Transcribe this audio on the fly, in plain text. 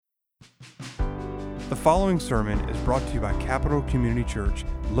The following sermon is brought to you by Capital Community Church,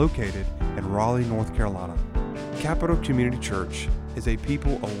 located in Raleigh, North Carolina. Capital Community Church is a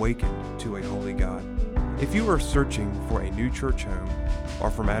people awakened to a holy God. If you are searching for a new church home, or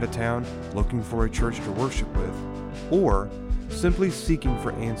from out of town looking for a church to worship with, or simply seeking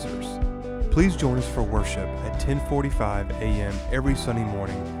for answers, please join us for worship at 10:45 a.m. every Sunday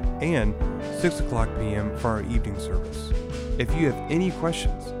morning and 6 o'clock p.m. for our evening service. If you have any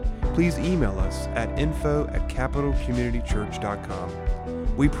questions, please email us at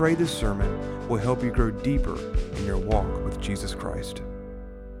info@capitalcommunitychurch.com. We pray this sermon will help you grow deeper in your walk with Jesus Christ.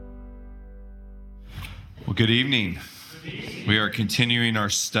 Well, good evening. We are continuing our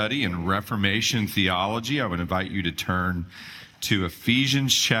study in Reformation theology. I would invite you to turn to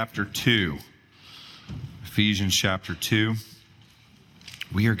Ephesians chapter 2. Ephesians chapter 2.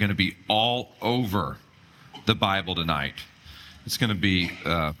 We are going to be all over the Bible tonight. It's going to be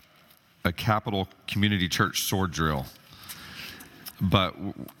a Capital Community Church sword drill. But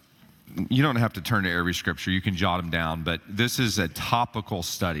you don't have to turn to every scripture. You can jot them down. But this is a topical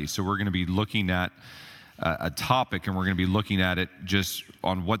study. So we're going to be looking at a topic, and we're going to be looking at it just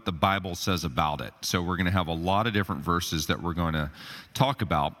on what the Bible says about it. So we're going to have a lot of different verses that we're going to talk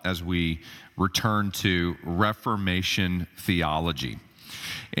about as we return to Reformation theology.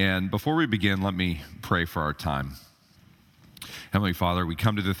 And before we begin, let me pray for our time. Heavenly Father, we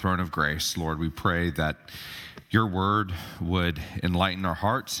come to the throne of grace. Lord, we pray that your word would enlighten our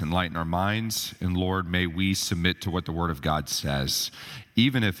hearts, enlighten our minds, and Lord, may we submit to what the word of God says,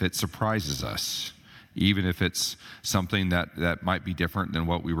 even if it surprises us, even if it's something that might be different than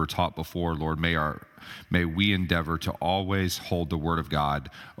what we were taught before. Lord, may we endeavor to always hold the word of God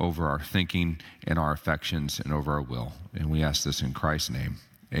over our thinking and our affections and over our will. And we ask this in Christ's name.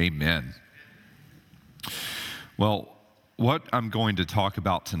 Amen. Well, what I'm going to talk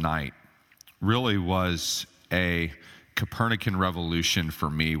about tonight really was a Copernican revolution for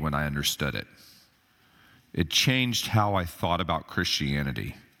me when I understood it. It changed how I thought about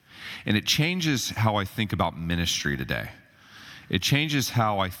Christianity. And it changes how I think about ministry today. It changes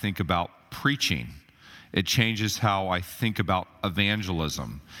how I think about preaching. It changes how I think about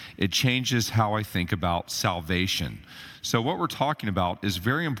evangelism. It changes how I think about salvation. So what we're talking about is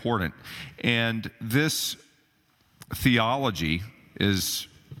very important. And this theology is,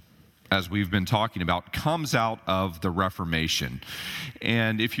 as we've been talking about, comes out of the Reformation.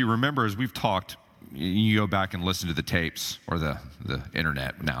 And if you remember, as we've talked, you go back and listen to the tapes, or the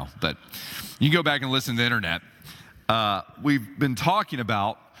internet now, but you go back and listen to the internet. We've been talking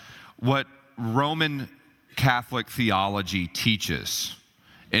about what Roman Catholic theology teaches.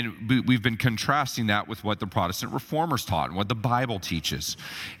 And we've been contrasting that with what the Protestant reformers taught and what the Bible teaches.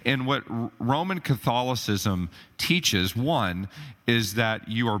 And what Roman Catholicism teaches, one, is that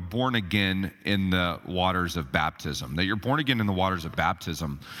you are born again in the waters of baptism, that you're born again in the waters of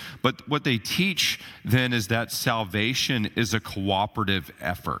baptism. But what they teach then is that salvation is a cooperative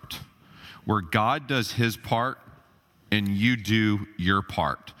effort, where God does his part and you do your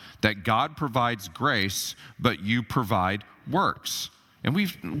part. That God provides grace, but you provide works. And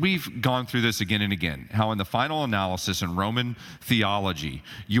we've gone through this again and again, how in the final analysis in Roman theology,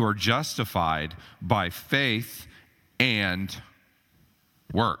 you are justified by faith and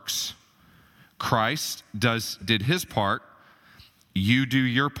works. Christ did his part, you do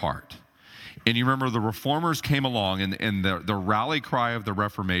your part. And you remember the reformers came along, and the rally cry of the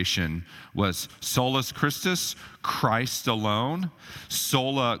Reformation was solus Christus, Christ alone,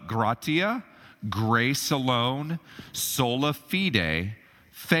 sola gratia, grace alone, sola fide,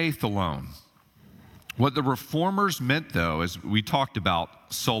 faith alone. What the reformers meant, though, as we talked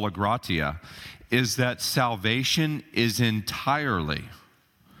about sola gratia, is that salvation is entirely,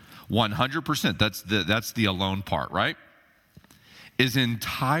 100%, that's the alone part, right? Is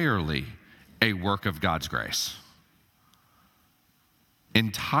entirely a work of God's grace.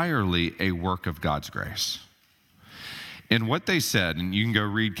 Entirely a work of God's grace. And what they said, and you can go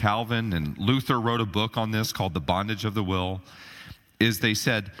read Calvin, and Luther wrote a book on this called The Bondage of the Will, is they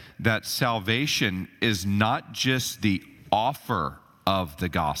said that salvation is not just the offer of the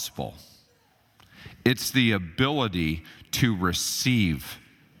gospel. It's the ability to receive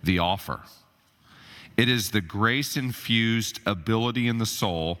the offer. It is the grace-infused ability in the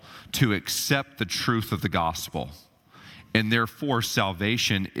soul to accept the truth of the gospel. And therefore,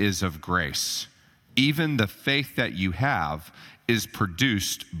 salvation is of grace. Even the faith that you have is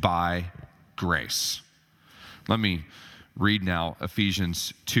produced by grace. Let me read now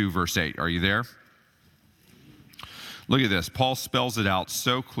Ephesians 2, verse 8. Are you there? Look at this. Paul spells it out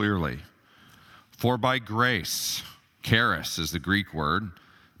so clearly. For by grace, charis is the Greek word,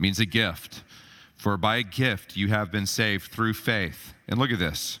 means a gift. For by a gift you have been saved through faith. And look at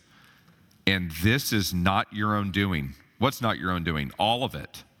this. And this is not your own doing. What's not your own doing? All of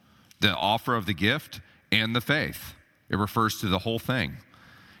it. The offer of the gift and the faith. It refers to the whole thing.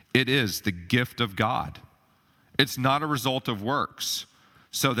 It is the gift of God. It's not a result of works,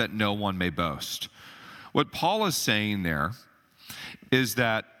 so that no one may boast. What Paul is saying there is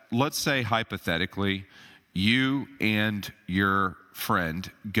that, let's say hypothetically, you and your friend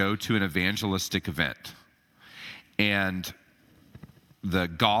go to an evangelistic event, and the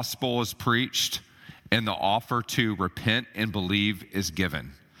gospel is preached, and the offer to repent and believe is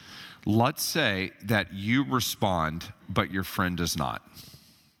given. Let's say that you respond, but your friend does not.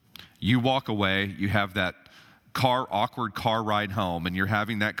 You walk away, you have that awkward car ride home, and you're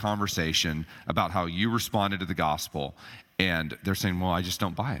having that conversation about how you responded to the gospel, and they're saying, well, I just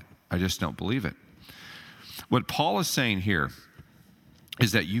don't buy it. I just don't believe it. What Paul is saying here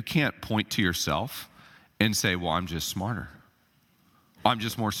is that you can't point to yourself and say, well, I'm just smarter. I'm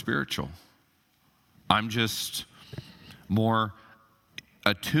just more spiritual. I'm just more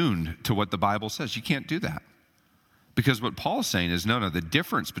attuned to what the Bible says. You can't do that. Because what Paul is saying is, no, the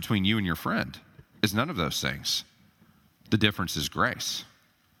difference between you and your friend is none of those things. The difference is grace.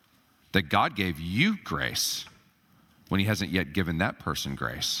 That God gave you grace when he hasn't yet given that person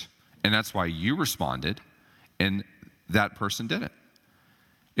grace. And that's why you responded and that person didn't.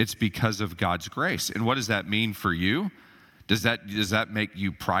 It's because of God's grace. And what does that mean for you? Does that make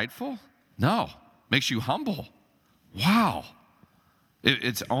you prideful? No. Makes you humble. Wow.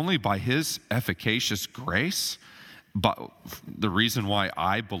 It's only by his efficacious grace, but the reason why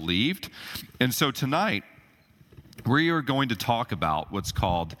I believed. And so tonight, we are going to talk about what's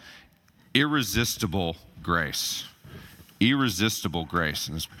called irresistible grace. Irresistible grace.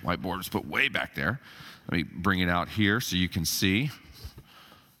 And this whiteboard is put way back there. Let me bring it out here so you can see.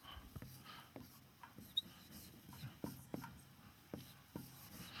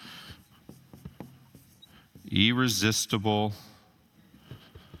 Irresistible.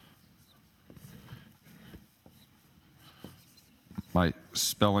 My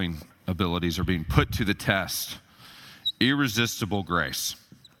spelling abilities are being put to the test. Irresistible grace.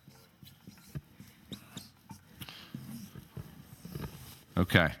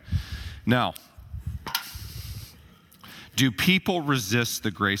 Okay. Now, do people resist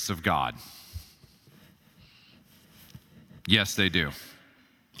the grace of God? Yes, they do.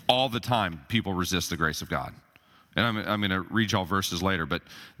 All the time, people resist the grace of God. And I'm going to read y'all verses later, but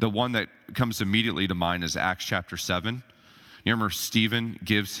the one that comes immediately to mind is Acts chapter 7. You remember Stephen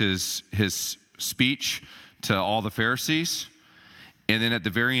gives his speech to all the Pharisees, and then at the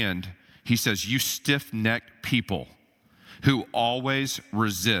very end, he says, you stiff-necked people who always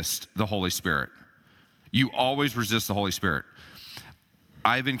resist the Holy Spirit. You always resist the Holy Spirit.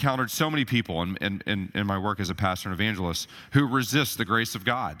 I've encountered so many people in my work as a pastor and evangelist who resist the grace of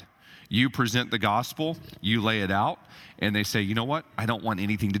God. You present the gospel, you lay it out, and they say, you know what? I don't want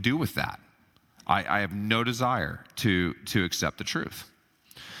anything to do with that. I have no desire to accept the truth.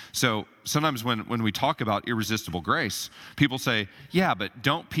 So sometimes when we talk about irresistible grace, people say, yeah, but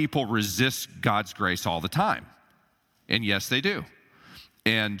don't people resist God's grace all the time? And yes, they do.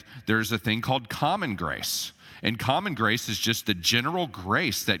 And there's a thing called common grace. And common grace is just the general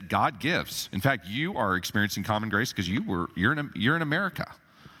grace that God gives. In fact, you are experiencing common grace because you're in America.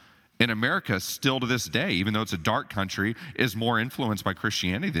 And America, still to this day, even though it's a dark country, is more influenced by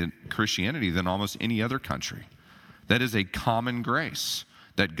Christianity than almost any other country. That is a common grace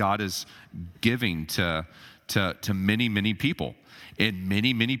that God is giving to many, many people. And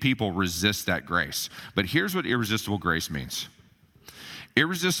many, many people resist that grace. But here's what irresistible grace means.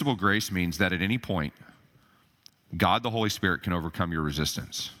 Irresistible grace means that at any point, God, the Holy Spirit, can overcome your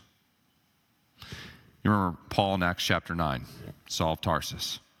resistance. You remember Paul in Acts chapter 9, Saul of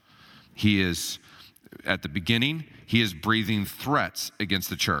Tarsus. He is, at the beginning, he is breathing threats against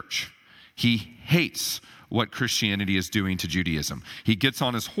the church. He hates what Christianity is doing to Judaism. He gets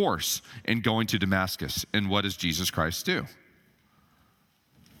on his horse and going to Damascus. And what does Jesus Christ do?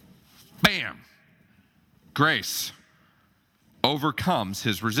 Bam! Grace overcomes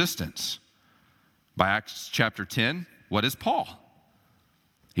his resistance. By Acts chapter 10, what is Paul?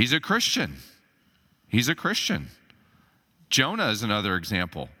 He's a Christian. He's a Christian. Jonah is another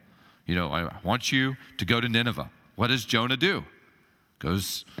example. You know, I want you to go to Nineveh. What does Jonah do?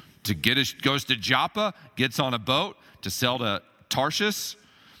 Goes to Joppa, gets on a boat to sail to Tarshish,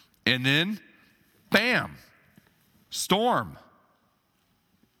 and then, bam, storm.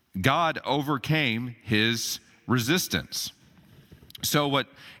 God overcame his resistance. So what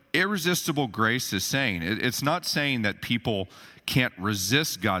irresistible grace is saying, it's not saying that people can't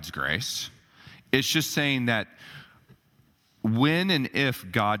resist God's grace. It's just saying that when and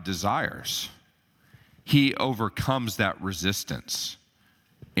if God desires, he overcomes that resistance.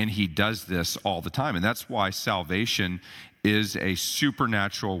 And he does this all the time. And that's why salvation is a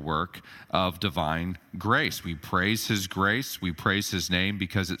supernatural work of divine grace. We praise his grace. We praise his name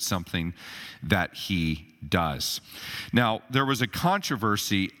because it's something that he does. Now, there was a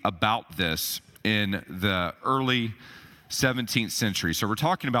controversy about this in the early 17th century. So we're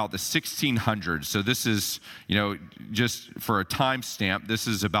talking about the 1600s. So this is, just for a time stamp, this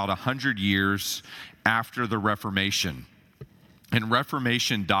is about 100 years after the Reformation. And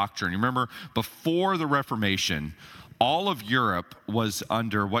Reformation doctrine, remember, before the Reformation, all of Europe was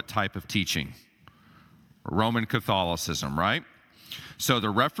under what type of teaching? Roman Catholicism, right? So the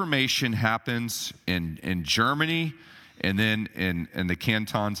Reformation happens in Germany, and then in the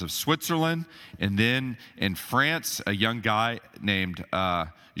cantons of Switzerland, and then in France, a young guy named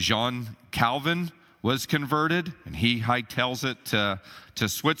Jean Calvin was converted, and he hightails it to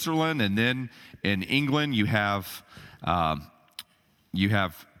Switzerland. And then in England, you have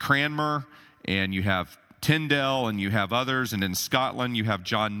Cranmer, and you have Tyndale, and you have others, and in Scotland you have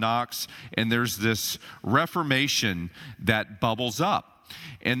John Knox, and there's this Reformation that bubbles up.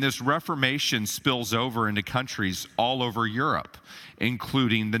 And this Reformation spills over into countries all over Europe,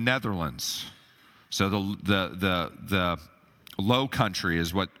 including the Netherlands. So the Low Country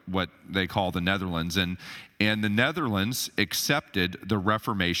is what they call the Netherlands, and the Netherlands accepted the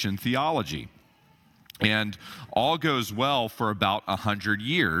Reformation theology. And all goes well for about 100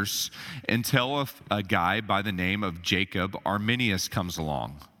 years until a guy by the name of Jacob Arminius comes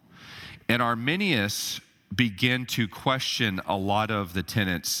along. And Arminius began to question a lot of the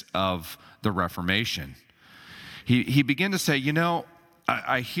tenets of the Reformation. He began to say,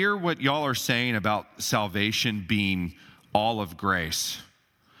 I hear what y'all are saying about salvation being all of grace,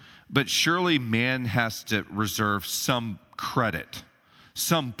 but surely man has to reserve some credit,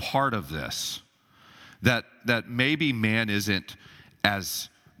 some part of this. That maybe man isn't as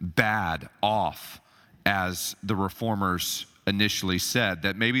bad off as the reformers initially said,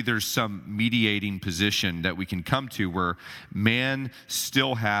 that maybe there's some mediating position that we can come to where man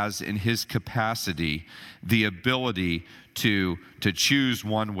still has in his capacity the ability to choose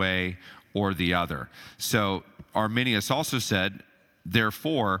one way or the other. So Arminius also said,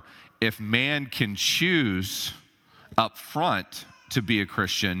 therefore, if man can choose up front to be a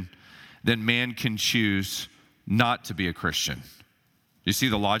Christian, then man can choose not to be a Christian. You see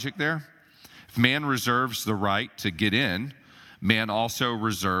the logic there? If man reserves the right to get in, man also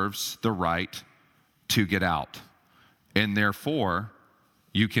reserves the right to get out. And therefore,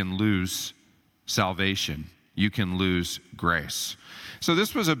 you can lose salvation. You can lose grace. So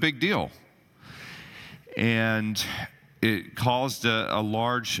this was a big deal. And it caused a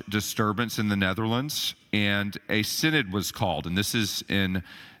large disturbance in the Netherlands, and a synod was called. And this is in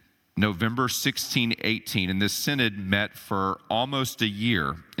November 1618, and this synod met for almost a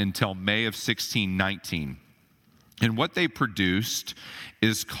year until May of 1619. And what they produced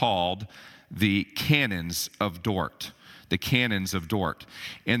is called the Canons of Dort. The Canons of Dort.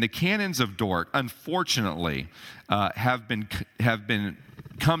 And the Canons of Dort, unfortunately, have been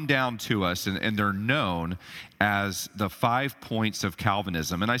come down to us, and they're known as the 5 points of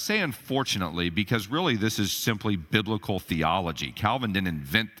Calvinism. And I say unfortunately because really this is simply biblical theology. Calvin didn't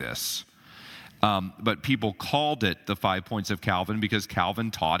invent this. But people called it the 5 points of Calvin because Calvin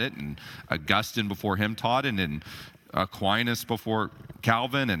taught it, and Augustine before him taught it, and Aquinas before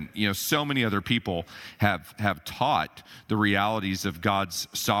Calvin, and so many other people have taught the realities of God's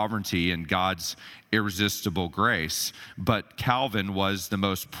sovereignty and God's irresistible grace. But Calvin was the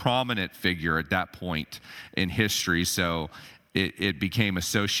most prominent figure at that point in history, so it became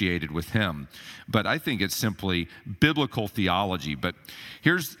associated with him. But I think it's simply biblical theology. But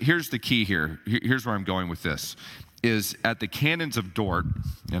here's the key here. Here's where I'm going with this, is at the Canons of Dort,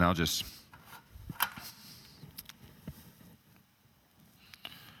 and I'll just...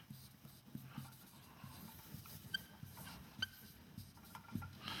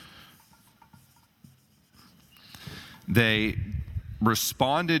 They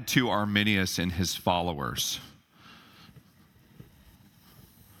responded to Arminius and his followers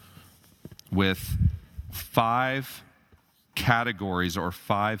with 5 categories or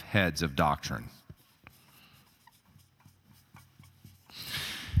 5 heads of doctrine.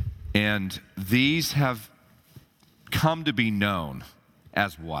 And these have come to be known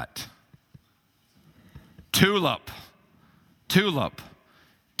as what? Tulip. Tulip.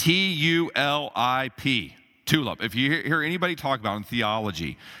 T-U-L-I-P. Tulip. If you hear anybody talk about in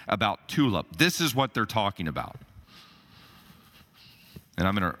theology about tulip, this is what they're talking about. And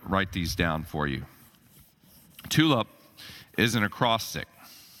I'm going to write these down for you. Tulip is an acrostic.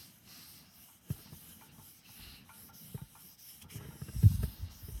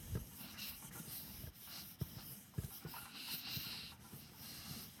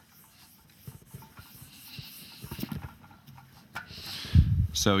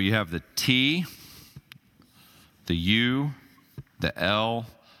 So you have the T, the U, the L,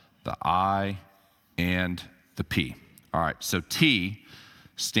 the I, and the P. All right, so T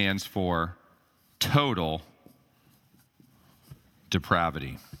stands for total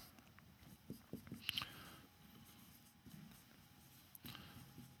depravity.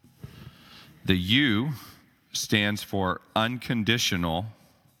 The U stands for unconditional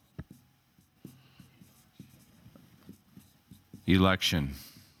election.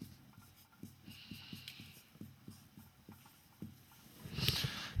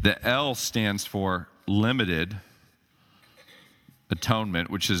 The L stands for limited atonement,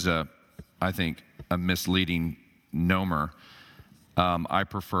 which is I think, a misleading nomer. I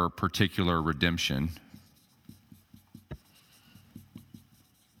prefer particular redemption.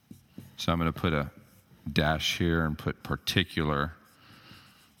 So I'm going to put a dash here and put particular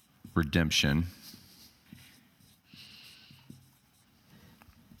redemption.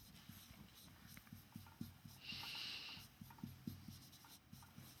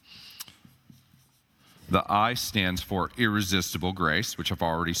 The I stands for irresistible grace, which I've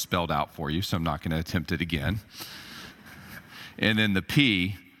already spelled out for you, so I'm not going to attempt it again. And then the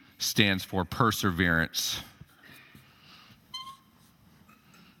P stands for perseverance.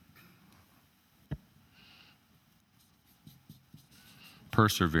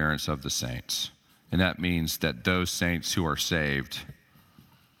 Perseverance of the saints. And that means that those saints who are saved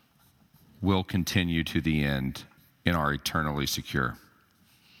will continue to the end and are eternally secure.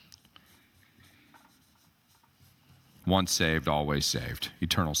 Once saved, always saved.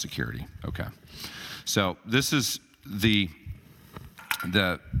 Eternal security. Okay. So this is the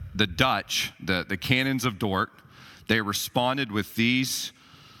Dutch, the canons of Dort. They responded with these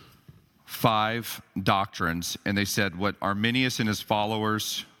 5 doctrines, and they said what Arminius and his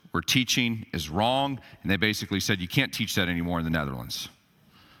followers were teaching is wrong, and they basically said you can't teach that anymore in the Netherlands.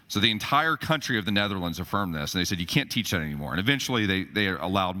 So the entire country of the Netherlands affirmed this, and they said you can't teach that anymore. And eventually they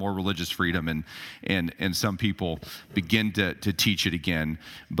allowed more religious freedom, and some people begin to teach it again.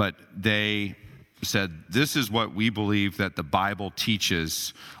 But they said this is what we believe that the Bible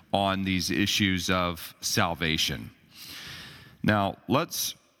teaches on these issues of salvation. Now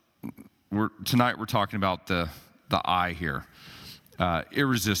tonight we're talking about the I here.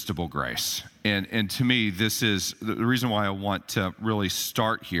 Irresistible grace. And to me, this is the reason why I want to really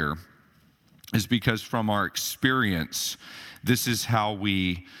start here is because from our experience, this is how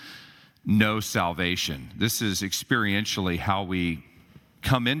we know salvation. This is experientially how we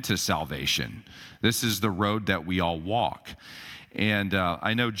come into salvation. This is the road that we all walk. And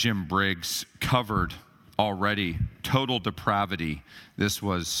I know Jim Briggs covered already total depravity. This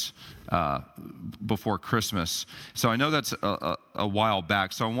was before Christmas. So I know that's a while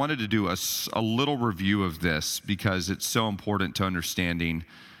back. So I wanted to do a little review of this because it's so important to understanding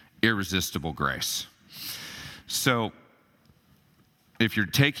irresistible grace. So if you're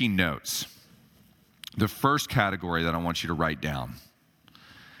taking notes, the first category that I want you to write down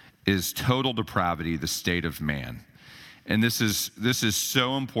is total depravity, the state of man. And this is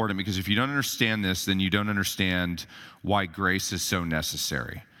so important because if you don't understand this, then you don't understand why grace is so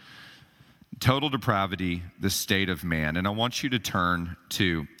necessary. Total depravity, the state of man. And I want you to turn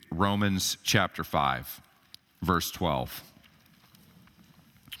to Romans chapter 5, verse 12.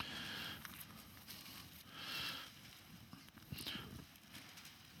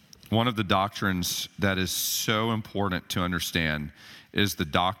 One of the doctrines that is so important to understand is the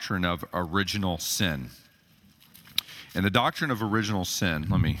doctrine of original sin. And the doctrine of original sin,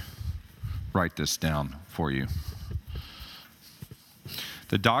 let me write this down for you.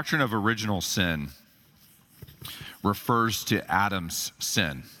 The doctrine of original sin refers to Adam's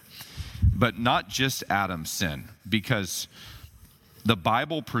sin, but not just Adam's sin, because the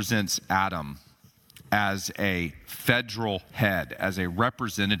Bible presents Adam as a federal head, as a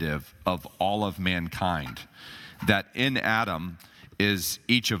representative of all of mankind, that in Adam is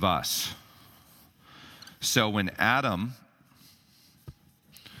each of us. So when Adam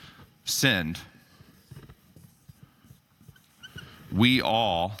sinned, we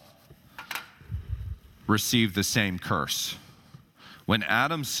all received the same curse. When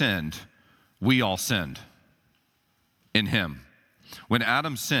Adam sinned, we all sinned in him. When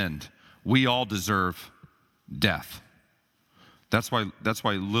Adam sinned, we all deserve death. That's why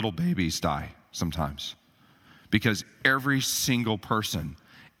little babies die sometimes. Because every single person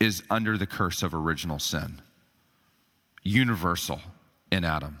is under the curse of original sin. Universal in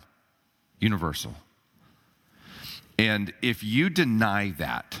Adam. Universal. And if you deny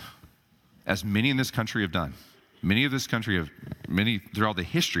that, as many in this country have done, many throughout the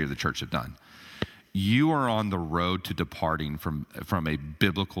history of the church have done, you are on the road to departing from a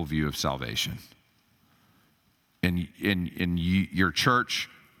biblical view of salvation. And your church,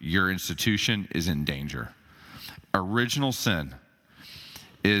 your institution is in danger. Original sin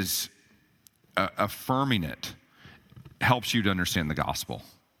is affirming it, helps you to understand the gospel.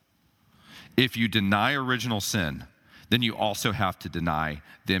 If you deny original sin, then you also have to deny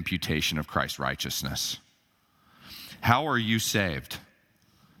the imputation of Christ's righteousness. How are you saved?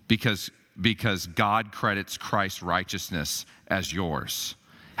 Because God credits Christ's righteousness as yours.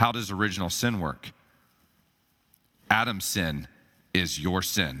 How does original sin work? Adam's sin is your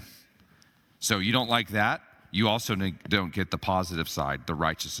sin. So you don't like that, you also don't get the positive side, the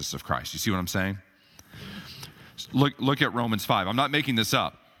righteousness of Christ. You see what I'm saying? Look at Romans 5. I'm not making this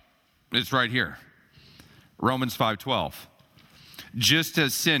up. It's right here. Romans 5:12. Just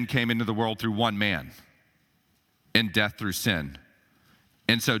as sin came into the world through one man, and death through sin,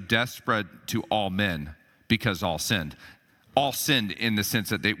 and so death spread to all men because all sinned. All sinned in the sense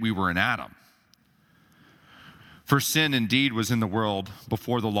that we were in Adam. For sin indeed was in the world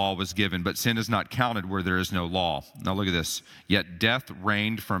before the law was given, but sin is not counted where there is no law. Now look at this. Yet death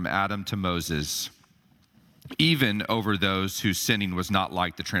reigned from Adam to Moses, even over those whose sinning was not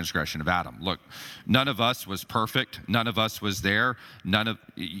like the transgression of Adam. Look, none of us was perfect. None of us was there.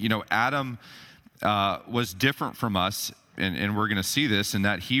 Adam was different from us, and we're going to see this, in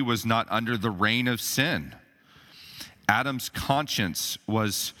that he was not under the reign of sin. Adam's conscience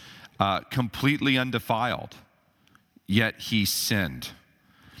was completely undefiled, yet he sinned.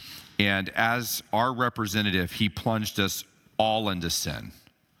 And as our representative, he plunged us all into sin.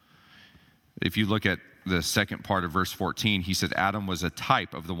 If you look at the second part of verse 14, he said Adam was a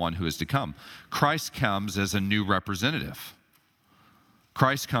type of the one who is to come. Christ comes as a new representative.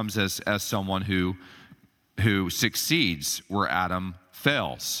 Christ comes as someone who succeeds where Adam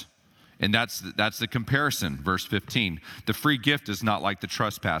fails. And that's the comparison, verse 15. The free gift is not like the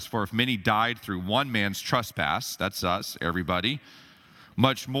trespass. For if many died through one man's trespass, that's us, everybody,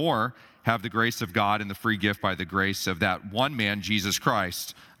 much more have the grace of God and the free gift by the grace of that one man, Jesus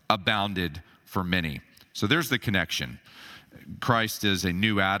Christ, abounded for many. So there's the connection. Christ is a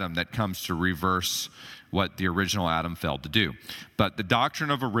new Adam that comes to reverse what the original Adam failed to do. But the doctrine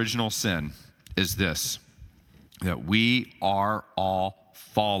of original sin is this, that we are all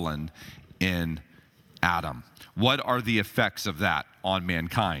fallen in Adam. What are the effects of that on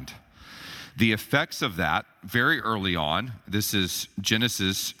mankind? The effects of that, very early on, this is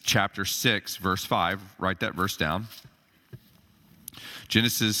Genesis chapter 6, verse 5. Write that verse down.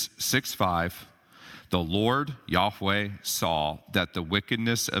 Genesis 6:5. The Lord Yahweh saw that the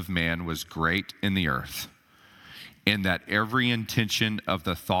wickedness of man was great in the earth, and that every intention of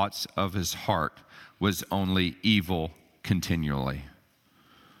the thoughts of his heart was only evil continually.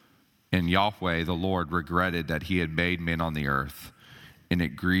 And Yahweh, the Lord, regretted that he had made man on the earth, and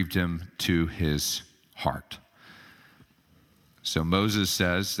it grieved him to his heart. So Moses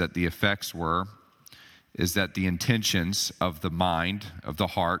says that the effects is that the intentions of the mind, of the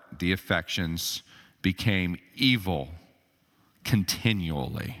heart, the affections, became evil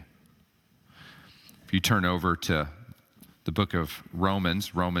continually. If you turn over to the book of Romans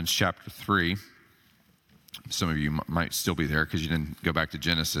chapter 3, some of you might still be there because you didn't go back to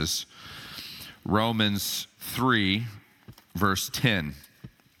Genesis. Romans 3, verse 10.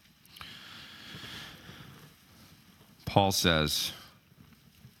 Paul says,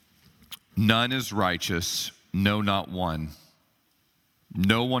 none is righteous, no, not one.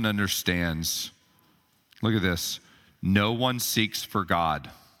 No one understands. Look at this. No one seeks for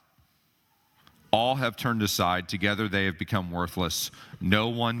God. All have turned aside. Together they have become worthless. No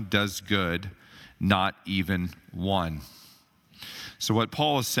one does good, not even one. So what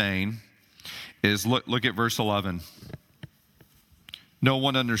Paul is saying is, look at verse 11. No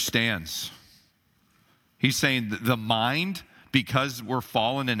one understands. He's saying that the mind, because we're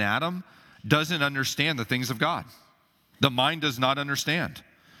fallen in Adam, doesn't understand the things of God. The mind does not understand.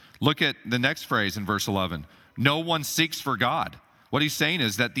 Look at the next phrase in verse 11. No one seeks for God. What he's saying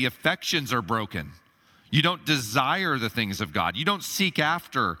is that the affections are broken. You don't desire the things of God. You don't seek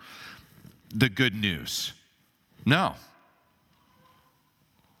after the good news. No.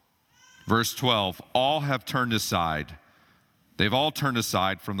 Verse 12, all have turned aside. They've all turned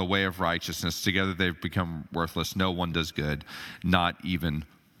aside from the way of righteousness. Together they've become worthless. No one does good, not even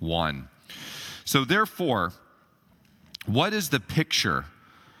one. So therefore, what is the picture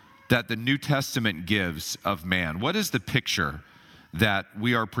that the New Testament gives of man? What is the picture that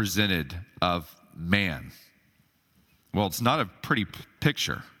we are presented of man? Well, it's not a pretty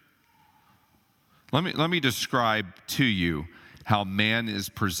picture. Let me describe to you how man is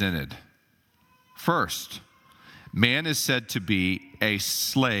presented. First, man is said to be a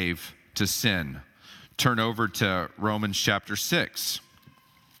slave to sin. Turn over to Romans chapter 6,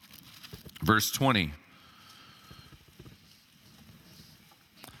 verse 20.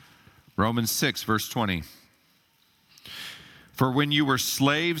 Romans 6, verse 20. For when you were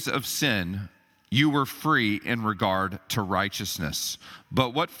slaves of sin, you were free in regard to righteousness.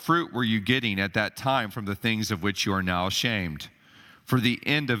 But what fruit were you getting at that time from the things of which you are now ashamed? For the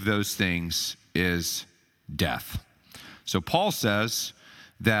end of those things is death. So Paul says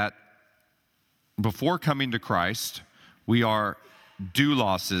that before coming to Christ, we are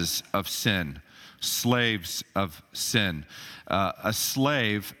doulos of sin, slaves of sin. A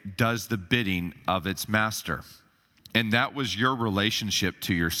slave does the bidding of its master. And that was your relationship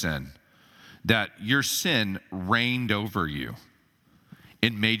to your sin. That your sin reigned over you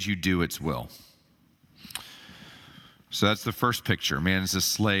and made you do its will. So that's the first picture. Man is a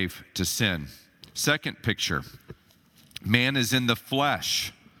slave to sin. Second picture, man is in the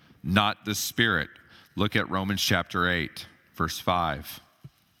flesh, not the spirit. Look at Romans chapter 8, verse 5.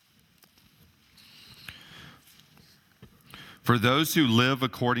 For those who live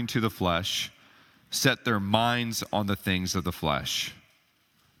according to the flesh set their minds on the things of the flesh.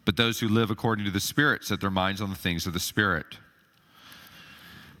 But those who live according to the Spirit set their minds on the things of the Spirit.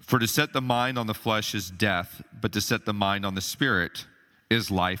 For to set the mind on the flesh is death, but to set the mind on the Spirit is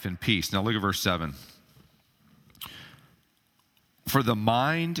life and peace. Now look at verse 7. For the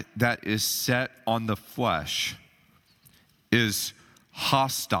mind that is set on the flesh is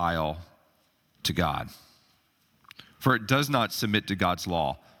hostile to God. For it does not submit to God's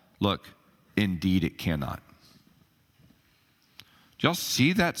law. Look, indeed it cannot. Do y'all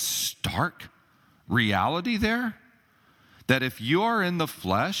see that stark reality there? That if you are in the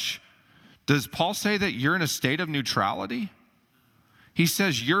flesh, does Paul say that you're in a state of neutrality? He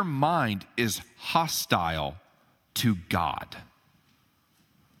says your mind is hostile to God.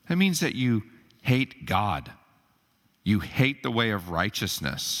 That means that you hate God. You hate the way of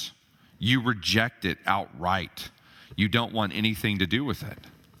righteousness. You reject it outright. You don't want anything to do with it.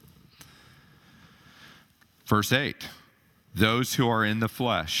 Verse 8. Those who are in the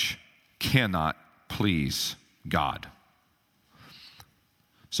flesh cannot please God.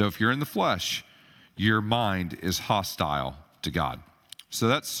 So if you're in the flesh, your mind is hostile to God. So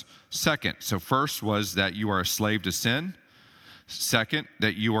that's second. So first was that you are a slave to sin. Second,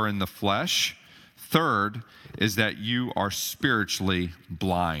 that you are in the flesh. Third is that you are spiritually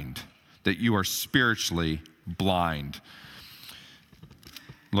blind. That you are spiritually blind.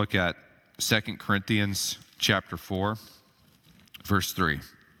 Look at 2 Corinthians chapter 4. Verse 3.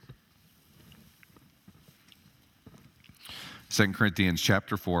 2 Corinthians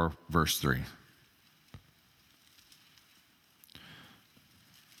chapter 4, verse 3.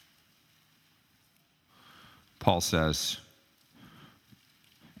 Paul says,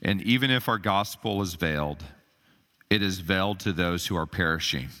 and even if our gospel is veiled, it is veiled to those who are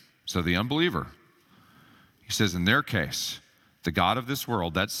perishing. So the unbeliever, he says in their case, the god of this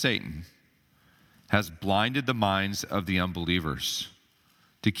world, that's Satan, has blinded the minds of the unbelievers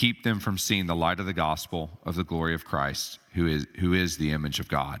to keep them from seeing the light of the gospel of the glory of Christ, who is the image of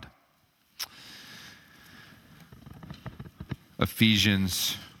God.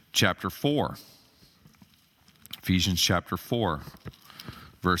 Ephesians chapter 4. Ephesians chapter 4,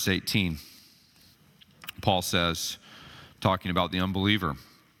 verse 18. Paul says, talking about the unbeliever,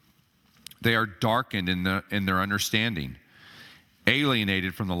 they are darkened in their understanding,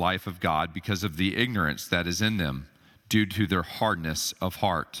 alienated from the life of God because of the ignorance that is in them due to their hardness of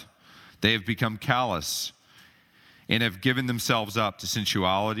heart. They have become callous and have given themselves up to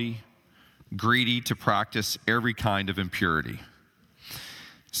sensuality, greedy to practice every kind of impurity.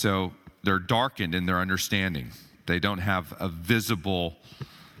 So they're darkened in their understanding. They don't have a visible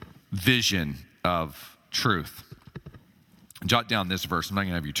vision of truth. Jot down this verse. I'm not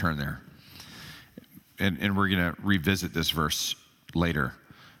going to have you turn there. And we're going to revisit this verse later.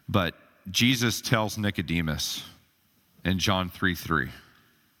 But Jesus tells Nicodemus in John 3:3,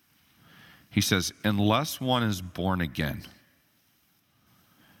 he says, unless one is born again,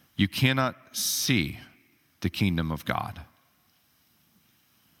 you cannot see the kingdom of God.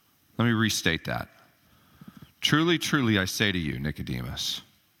 Let me restate that. Truly, truly, I say to you, Nicodemus,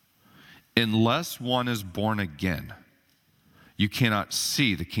 unless one is born again, you cannot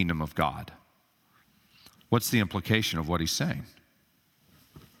see the kingdom of God. What's the implication of what he's saying?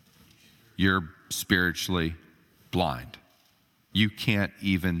 you're spiritually blind. You can't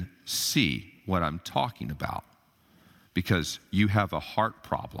even see what I'm talking about because you have a heart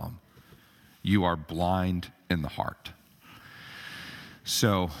problem. You are blind in the heart.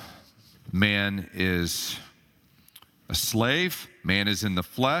 So man is a slave, man is in the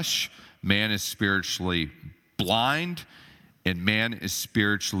flesh, man is spiritually blind, and man is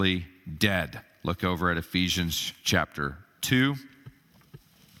spiritually dead. Look over at Ephesians chapter 2,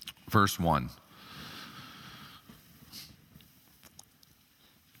 verse 1.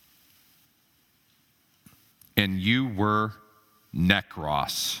 And you were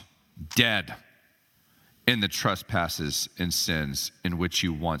nekros, dead in the trespasses and sins in which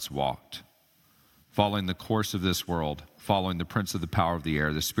you once walked, following the course of this world, following the prince of the power of the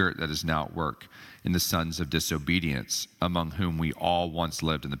air, the spirit that is now at work in the sons of disobedience, among whom we all once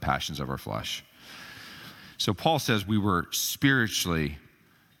lived in the passions of our flesh. So Paul says we were spiritually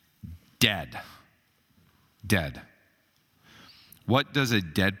dead. Dead. What does a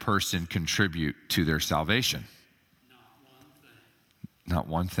dead person contribute to their salvation? Not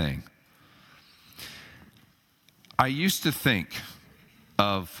one thing. I used to think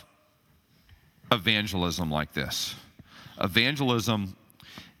of evangelism like this. Evangelism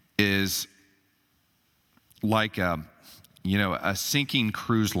is like a sinking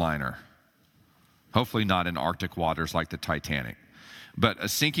cruise liner. Hopefully not in Arctic waters like the Titanic. But a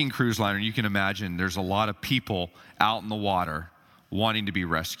sinking cruise liner, you can imagine there's a lot of people out in the water wanting to be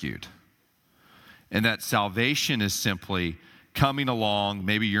rescued. And that salvation is simply coming along,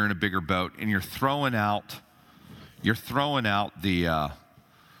 maybe you're in a bigger boat, and you're throwing out the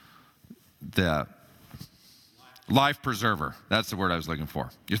life preserver. That's the word I was looking for.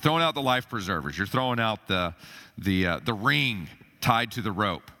 You're throwing out the life preservers. You're throwing out the ring tied to the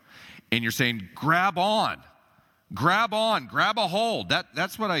rope. And you're saying, grab on, grab a hold.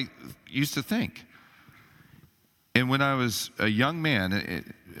 That's what I used to think. And when I was a young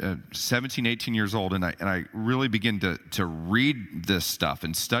man, 17, 18 years old, and I really began to read this stuff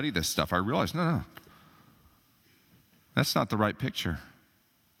and study this stuff, I realized, no, that's not the right picture.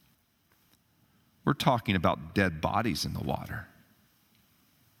 We're talking about dead bodies in the water.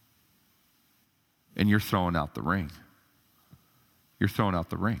 And you're throwing out the ring. You're throwing out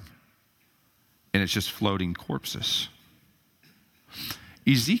the ring. And it's just floating corpses.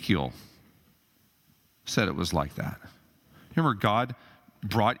 Ezekiel said it was like that. Remember, God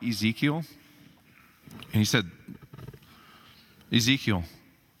brought Ezekiel, and he said, Ezekiel,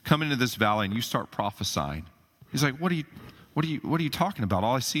 come into this valley and you start prophesying. He's like, what are you talking about?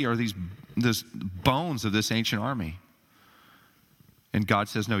 All I see are these bones of this ancient army. And God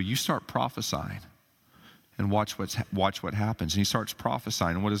says, no, you start prophesying and watch what happens. And he starts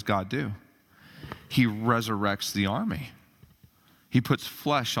prophesying, and what does God do? He resurrects the army. He puts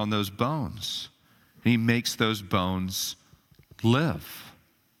flesh on those bones, and he makes those bones live.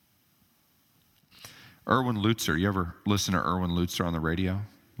 Erwin Lutzer, you ever listen to Erwin Lutzer on the radio?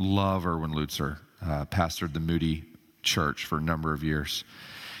 Love Erwin Lutzer, pastored the Moody Church for a number of years.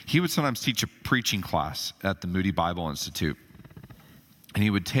 He would sometimes teach a preaching class at the Moody Bible Institute, and he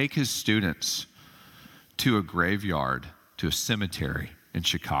would take his students to a graveyard, to a cemetery in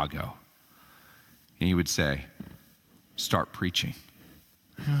Chicago, and he would say, start preaching.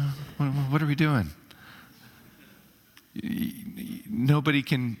 What are we doing? Nobody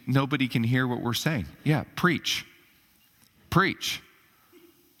can hear what we're saying. Yeah, preach.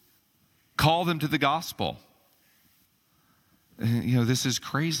 Call them to the gospel. This is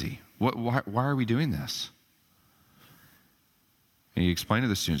crazy. Why are we doing this? And he explained to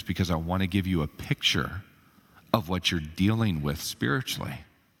the students, because I want to give you a picture of what you're dealing with spiritually.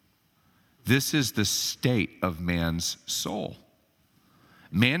 This is the state of man's soul.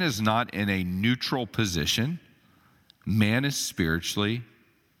 Man is not in a neutral position. Man is spiritually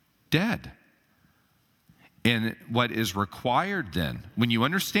dead. And what is required then, when you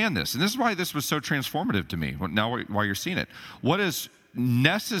understand this, and this is why this was so transformative to me, now while you're seeing it, what is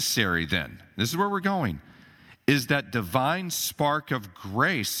necessary then, this is where we're going, is that divine spark of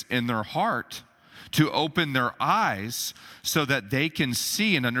grace in their heart to open their eyes so that they can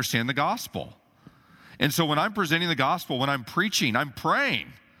see and understand the gospel. And so when I'm presenting the gospel, when I'm preaching, I'm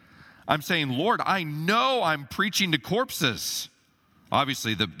praying. I'm saying, Lord, I know I'm preaching to corpses.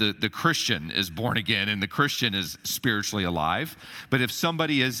 Obviously, the Christian is born again and the Christian is spiritually alive. But if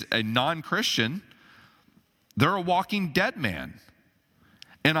somebody is a non-Christian, they're a walking dead man.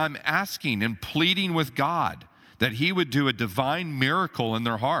 And I'm asking and pleading with God that he would do a divine miracle in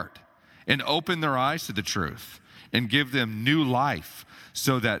their heart and open their eyes to the truth and give them new life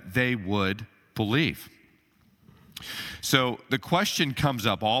so that they would believe. So the question comes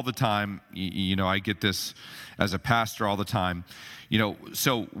up all the time. I get this as a pastor all the time.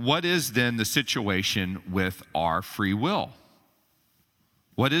 So what is then the situation with our free will?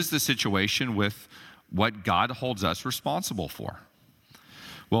 What is the situation with what God holds us responsible for?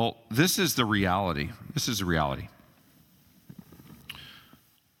 Well, this is the reality. This is the reality.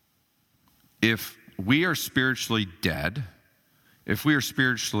 If we are spiritually dead, if we are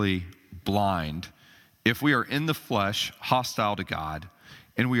spiritually blind, if we are in the flesh, hostile to God,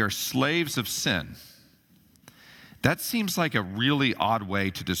 and we are slaves of sin, that seems like a really odd way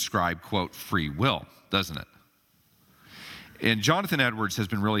to describe, quote, free will, doesn't it? And Jonathan Edwards has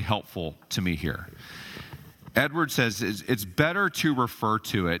been really helpful to me here. Edwards says it's better to refer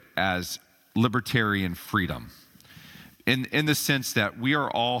to it as libertarian freedom, in the sense that we are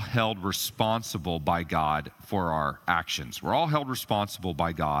all held responsible by God for our actions. We're all held responsible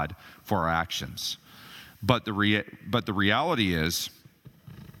by God for our actions. But the reality is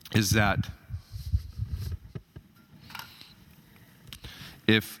that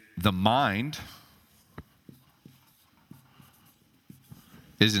if the mind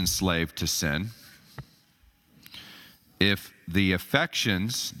is enslaved to sin, if the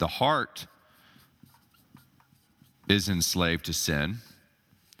affections, the heart, is enslaved to sin,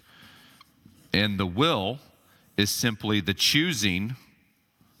 and the will is simply the choosing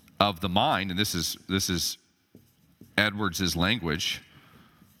of the mind, and this is Edwards' language.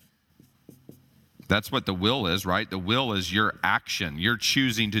 That's what the will is, right? The will is your action. You're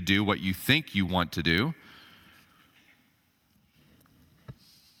choosing to do what you think you want to do.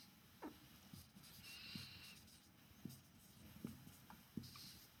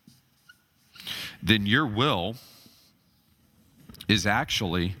 Then your will is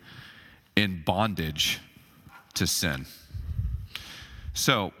actually in bondage to sin.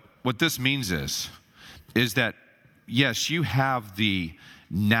 So what this means is that, yes, you have the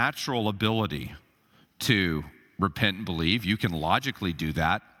natural ability to repent and believe. You can logically do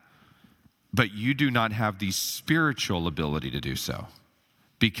that, but you do not have the spiritual ability to do so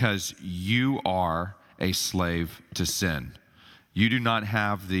because you are a slave to sin. You do not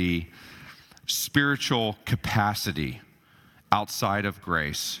have the spiritual capacity outside of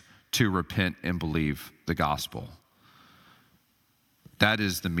grace to repent and believe the gospel. That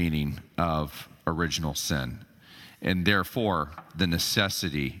is the meaning of original sin, and therefore the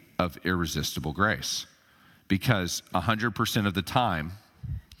necessity of irresistible grace. Because 100% of the time,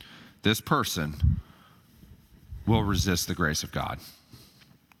 this person will resist the grace of God.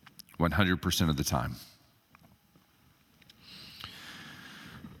 100% of the time.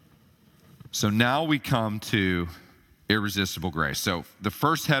 So now we come to irresistible grace. So the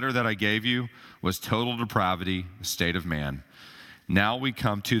first header that I gave you was total depravity, the state of man. Now we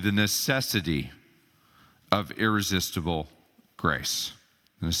come to the necessity of irresistible grace.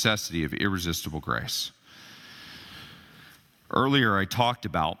 The necessity of irresistible grace. Earlier I talked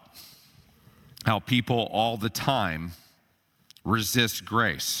about how people all the time resist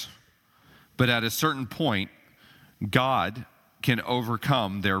grace. But at a certain point, God can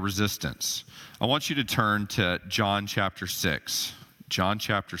overcome their resistance. I want you to turn to John chapter 6. John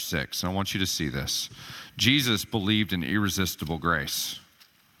chapter 6, and I want you to see this. Jesus believed in irresistible grace,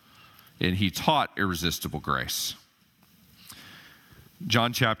 and he taught irresistible grace.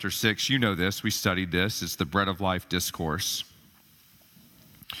 John chapter 6, you know this, we studied this. It's the bread of life discourse.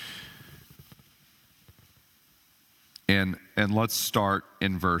 And let's start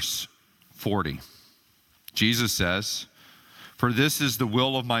in verse 40. Jesus says, "For this is the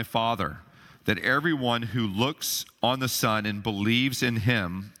will of my Father, that everyone who looks on the Son and believes in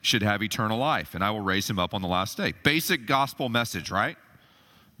him should have eternal life, and I will raise him up on the last day." Basic gospel message, right?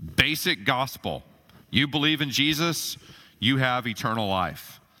 Basic gospel. You believe in Jesus, you have eternal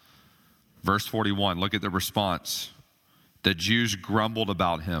life. Verse 41, look at the response. The Jews grumbled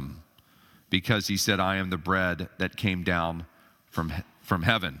about him because he said, "I am the bread that came down from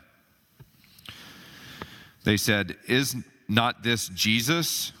heaven." They said, "Is not this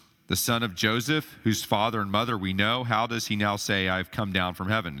Jesus, the son of Joseph, whose father and mother we know? How does he now say, 'I've come down from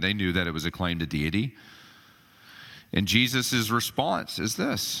heaven'?" They knew that it was a claim to deity. And Jesus' response is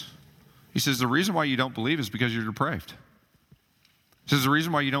this. He says, the reason why you don't believe is because you're depraved. He says, the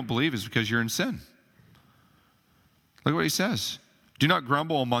reason why you don't believe is because you're in sin. Look what he says. Do not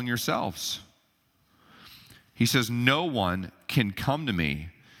grumble among yourselves. He says, no one can come to me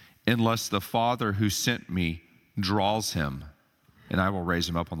unless the Father who sent me draws him, and I will raise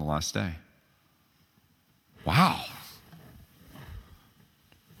him up on the last day. Wow.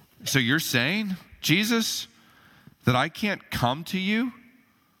 So you're saying, Jesus, that I can't come to you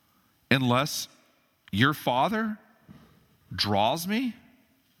unless your Father draws me?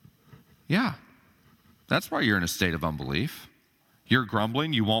 Yeah. That's why you're in a state of unbelief. You're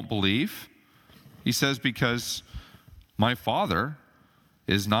grumbling, you won't believe. He says, because my Father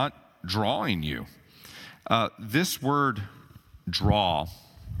is not drawing you. This word, draw,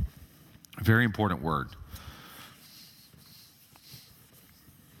 very important word.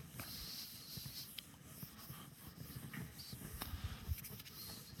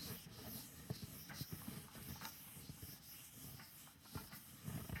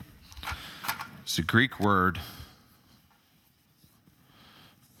 It's a Greek word,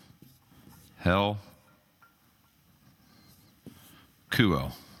 kuo.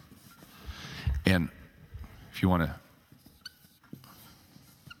 And if you want to,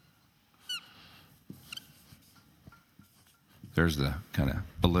 there's the kind of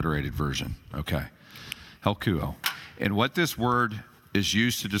alliterated version. Okay. Helkuo. And what this word is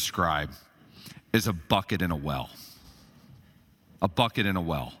used to describe is a bucket in a well. A bucket in a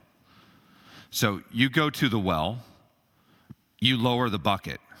well. So you go to the well, you lower the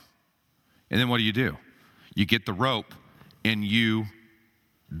bucket, and then what do? You get the rope and you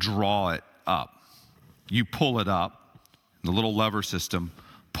draw it up. You pull it up, the little lever system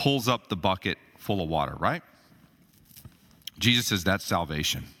pulls up the bucket full of water, right? Jesus says that's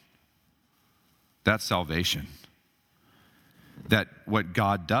salvation. That's salvation. That what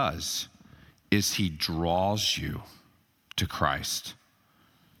God does is he draws you to Christ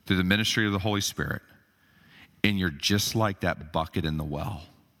through the ministry of the Holy Spirit, and you're just like that bucket in the well.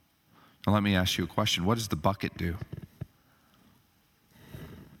 Now let me ask you a question. What does the bucket do?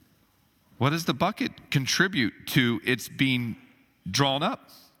 What does the bucket contribute to its being drawn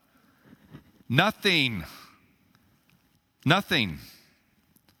up? Nothing. Nothing.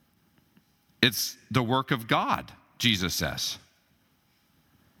 It's the work of God, Jesus says.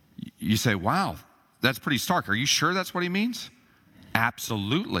 You say, wow, that's pretty stark. Are you sure that's what he means?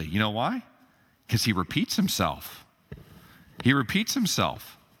 Absolutely. You know why? Because he repeats himself. He repeats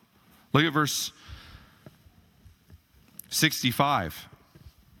himself. Look at verse 65.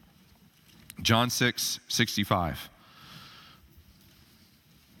 John 6:65.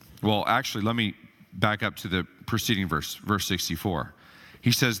 Well, actually, let me back up to the preceding verse 64.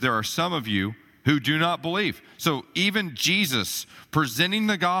 He says, there are some of you who do not believe. So even Jesus presenting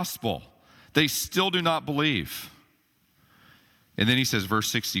the gospel, they still do not believe. And then he says,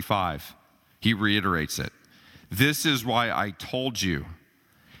 verse 65, he reiterates it. This is why I told you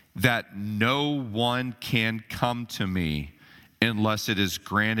that no one can come to me unless it is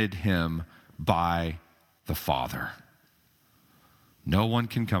granted him by the Father. No one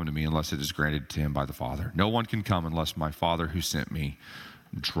can come to me unless it is granted to him by the Father. No one can come unless my Father who sent me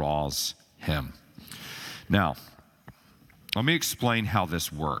draws him. Now, let me explain how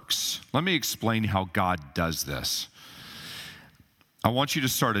this works. Let me explain how God does this. I want you to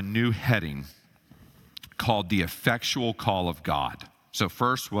start a new heading called the effectual call of God. So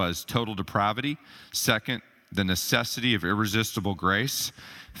first was total depravity. Second, the necessity of irresistible grace.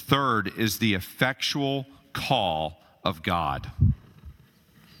 Third is the effectual call of God.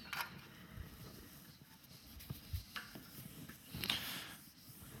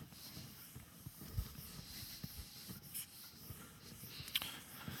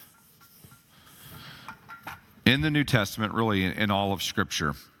 In the New Testament, really in all of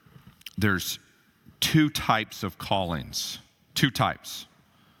Scripture, there's two types of callings. Two types.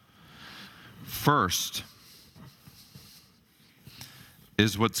 First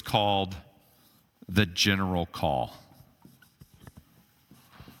is what's called the general call.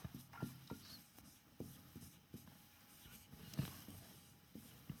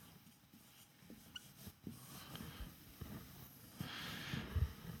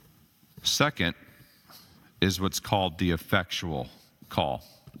 Second is what's called the effectual call.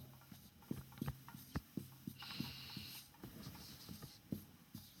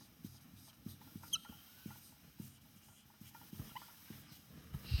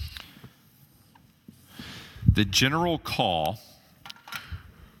 The general call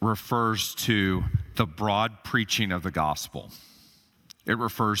refers to the broad preaching of the gospel. It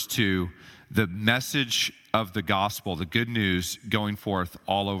refers to the message of the gospel, the good news going forth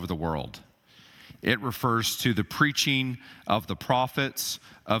all over the world. It refers to the preaching of the prophets,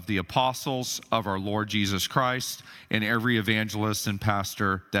 of the apostles, of our Lord Jesus Christ, and every evangelist and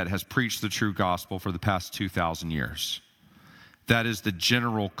pastor that has preached the true gospel for the past 2,000 years. That is the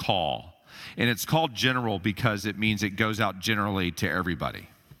general call. And it's called general because it means it goes out generally to everybody.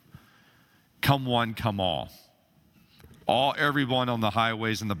 Come one, come all. Everyone on the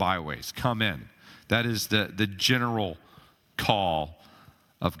highways and the byways, come in. That is the general call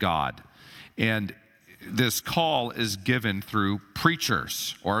of God. And this call is given through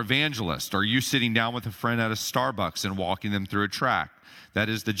preachers or evangelists, or you sitting down with a friend at a Starbucks and walking them through a track. That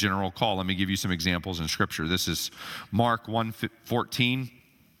is the general call. Let me give you some examples in Scripture. This is Mark 1:14.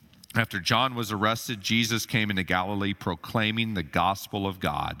 After John was arrested, Jesus came into Galilee proclaiming the gospel of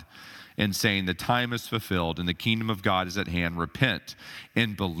God and saying, the time is fulfilled and the kingdom of God is at hand. Repent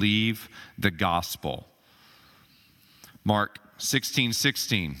and believe the gospel. Mark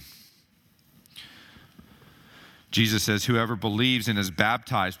 16:16. Jesus says, whoever believes and is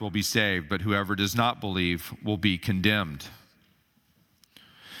baptized will be saved, but whoever does not believe will be condemned.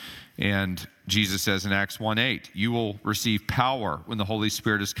 And Jesus says in Acts 1:8, you will receive power when the Holy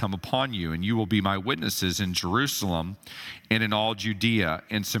Spirit has come upon you, and you will be my witnesses in Jerusalem and in all Judea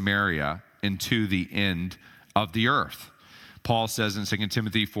and Samaria and to the end of the earth. Paul says in 2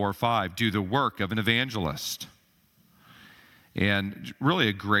 Timothy 4:5, do the work of an evangelist. And really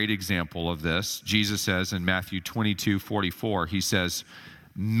a great example of this, Jesus says in Matthew 22:44, he says,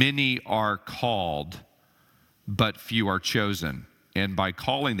 many are called, but few are chosen. And by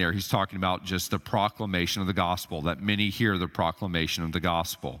calling there, he's talking about just the proclamation of the gospel, that many hear the proclamation of the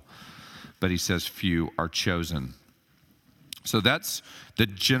gospel. But he says few are chosen. So that's the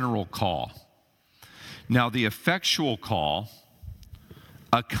general call. Now, the effectual call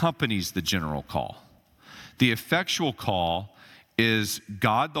accompanies the general call. The effectual call is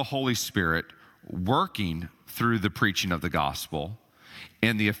God the Holy Spirit working through the preaching of the gospel.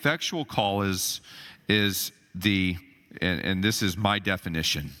 And the effectual call is the, and this is my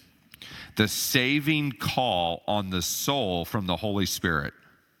definition, the saving call on the soul from the Holy Spirit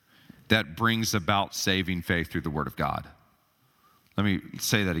that brings about saving faith through the Word of God. Let me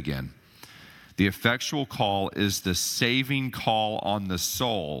say that again. The effectual call is the saving call on the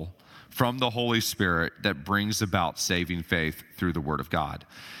soul from the Holy Spirit that brings about saving faith through the Word of God.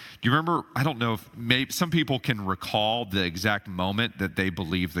 Do you remember, I don't know if maybe some people can recall the exact moment that they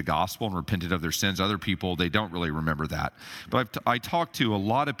believed the gospel and repented of their sins. Other people, they don't really remember that. But I talked to a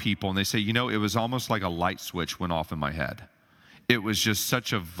lot of people and they say, you know, it was almost like a light switch went off in my head. It was just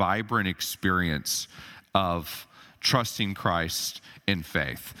such a vibrant experience of trusting Christ in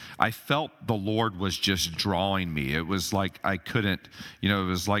faith. I felt the Lord was just drawing me. It was like I couldn't, it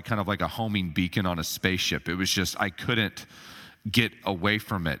was like kind of like a homing beacon on a spaceship. It was just, I couldn't get away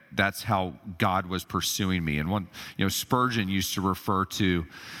from it. That's how God was pursuing me. And Spurgeon used to refer to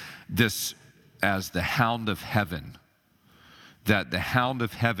this as the hound of heaven, that the hound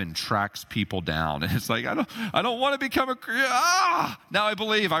of heaven tracks people down. And it's like, I don't want to become a Christian. Now I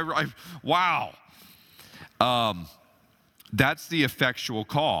believe. Wow. That's the effectual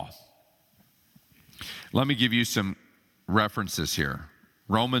call. Let me give you some references here.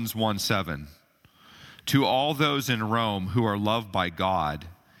 Romans 1:7. To all those in Rome who are loved by God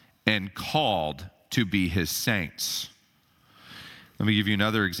and called to be his saints. Let me give you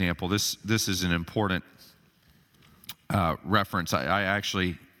another example. This is an important reference. I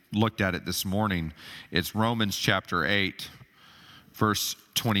actually looked at it this morning. It's Romans chapter 8, verse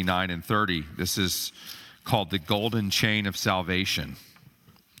 29 and 30. This is called the golden chain of salvation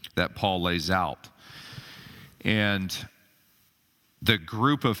that Paul lays out. And the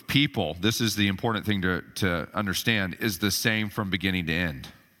group of people, this is the important thing to understand, is the same from beginning to end.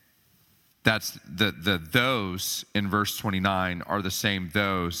 That's the those in verse 29 are the same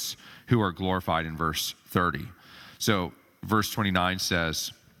those who are glorified in verse 30. So verse 29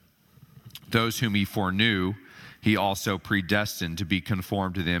 says, those whom he foreknew, he also predestined to be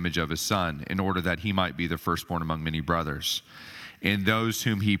conformed to the image of his Son, in order that he might be the firstborn among many brothers. And those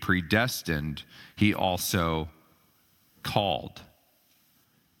whom he predestined, he also called.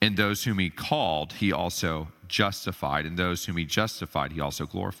 And those whom he called, he also justified. And those whom he justified, he also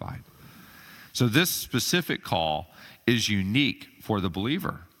glorified. So this specific call is unique for the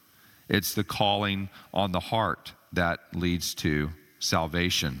believer. It's the calling on the heart that leads to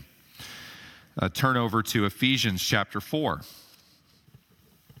salvation. Turn over to Ephesians chapter 4.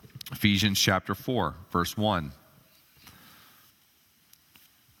 Ephesians chapter 4, verse 1.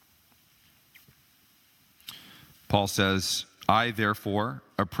 Paul says, I, therefore,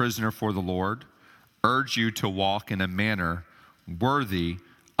 a prisoner for the Lord, urge you to walk in a manner worthy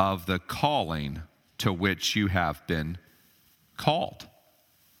of the calling to which you have been called.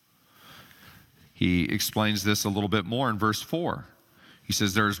 He explains this a little bit more in verse 4. He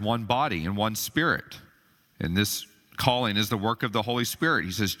says there is one body and one spirit, and this calling is the work of the Holy Spirit.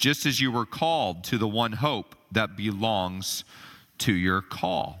 He says, just as you were called to the one hope that belongs to your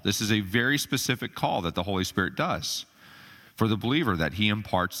call. This is a very specific call that the Holy Spirit does for the believer, that he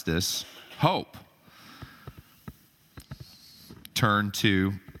imparts this hope. Turn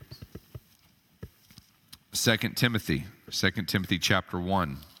to 2 Timothy chapter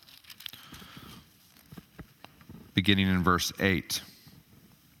 1, beginning in verse 8.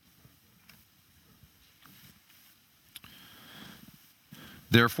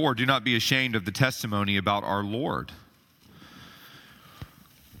 Therefore, do not be ashamed of the testimony about our Lord,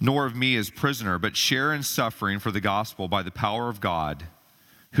 nor of me as prisoner, but share in suffering for the gospel by the power of God,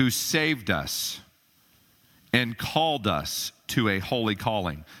 who saved us and called us to a holy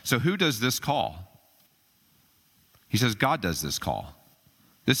calling. So who does this call? He says God does this call.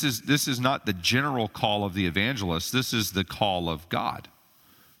 This is not the general call of the evangelist. This is the call of God.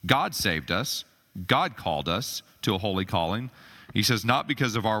 God saved us. God called us to a holy calling. He says, not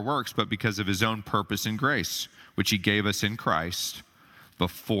because of our works, but because of his own purpose and grace, which he gave us in Christ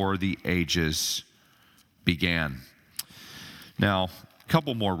before the ages began. Now, a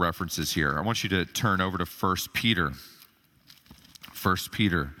couple more references here. I want you to turn over to 1 Peter. 1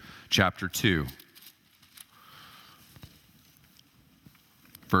 Peter chapter 2,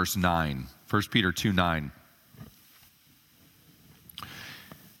 verse 9. 1 Peter 2:9.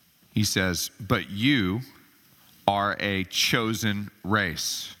 He says, but you are a chosen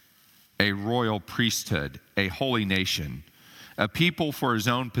race, a royal priesthood, a holy nation, a people for his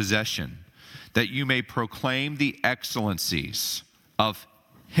own possession, that you may proclaim the excellencies of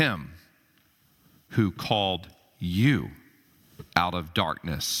him who called you out of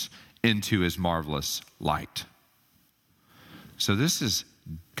darkness into his marvelous light. So this is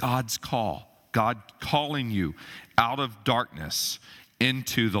God's call, God calling you out of darkness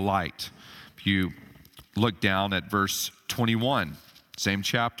into the light. If you look down at verse 21, same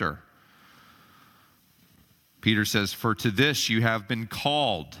chapter. Peter says, for to this you have been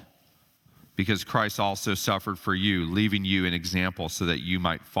called, because Christ also suffered for you, leaving you an example so that you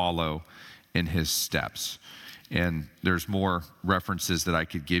might follow in his steps. And there's more references that I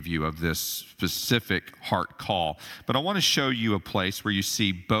could give you of this specific heart call. But I want to show you a place where you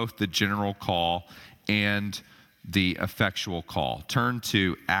see both the general call and the effectual call. Turn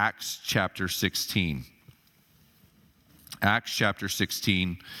to Acts chapter 16. Acts chapter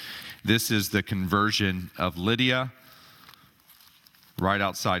 16. This is the conversion of Lydia, right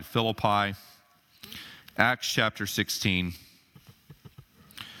outside Philippi. Acts chapter 16.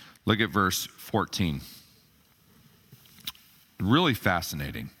 Look at verse 14. Really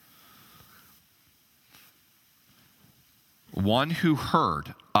fascinating. One who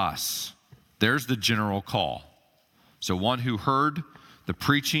heard us. There's the general call. So one who heard the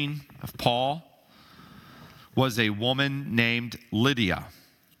preaching of Paul was a woman named Lydia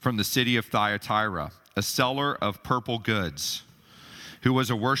from the city of Thyatira, a seller of purple goods, who was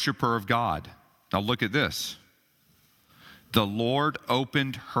a worshiper of God. Now look at this. The Lord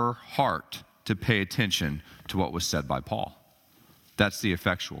opened her heart to pay attention to what was said by Paul. That's the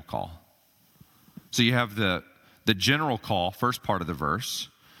effectual call. So you have the general call, first part of the verse.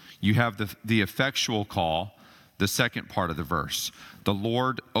 You have the effectual call, the second part of the verse. The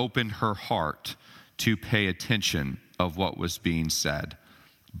Lord opened her heart to pay attention of what was being said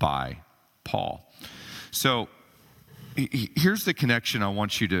by Paul. So here's the connection I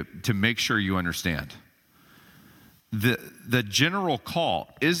want you to make sure you understand. The general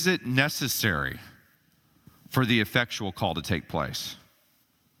call, is it necessary for the effectual call to take place?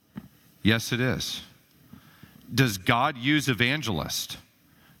 Yes, it is. Does God use evangelists?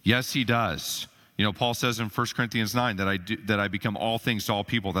 Yes, he does. You know, Paul says in 1 Corinthians 9 that I become all things to all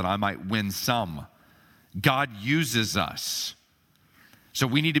people that I might win some. God uses us. So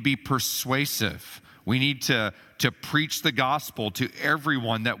we need to be persuasive. We need to preach the gospel to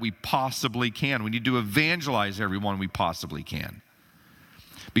everyone that we possibly can. We need to evangelize everyone we possibly can.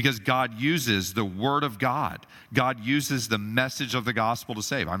 Because God uses the word of God. God uses the message of the gospel to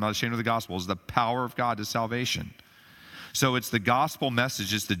save. I'm not ashamed of the gospel. It's the power of God to salvation. So it's the gospel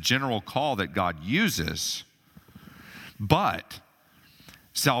message, it's the general call that God uses. But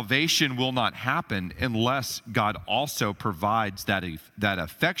salvation will not happen unless God also provides that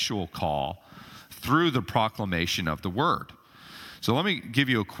effectual call through the proclamation of the word. So let me give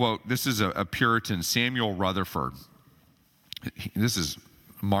you a quote. This is a Puritan, Samuel Rutherford. This is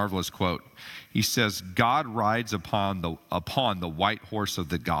a marvelous quote. He says, God rides upon the white horse of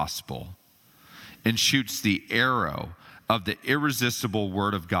the gospel and shoots the arrow of the irresistible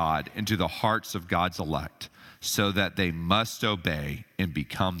word of God into the hearts of God's elect, so that they must obey and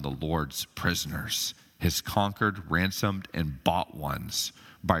become the Lord's prisoners, his conquered, ransomed, and bought ones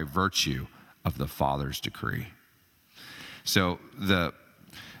by virtue of the Father's decree. So the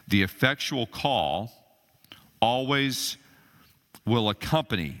effectual call always will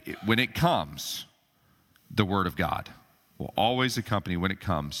accompany, when it comes, the word of God. Will always accompany, when it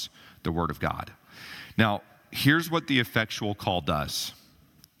comes, the word of God. Now, here's what the effectual call does.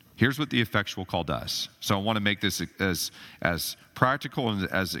 Here's what the effectual call does. So I want to make this as practical and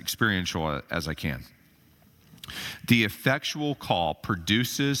as experiential as I can. The effectual call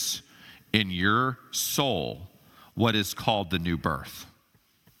produces in your soul what is called the new birth,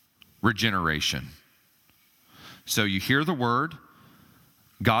 regeneration. So you hear the word,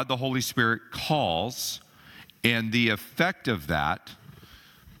 God the Holy Spirit calls, and the effect of that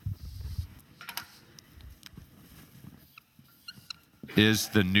is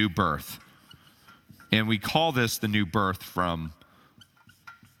the new birth. And we call this the new birth from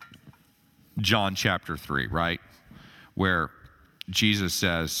John chapter 3, right? Where Jesus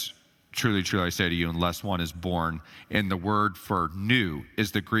says, truly, truly, I say to you, unless one is born, and the word for new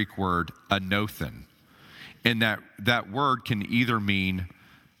is the Greek word anothen. And that word can either mean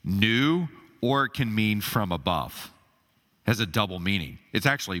new or it can mean from above. It has a double meaning. It's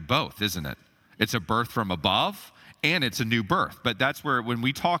actually both, isn't it? It's a birth from above and it's a new birth. But that's where, when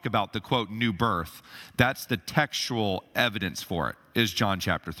we talk about the quote, new birth, that's the textual evidence for it, is John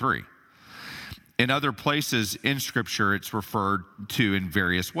chapter 3. In other places in Scripture, it's referred to in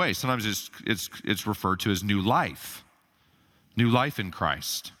various ways. Sometimes it's referred to as new life in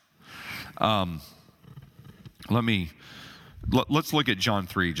Christ. Let's look at John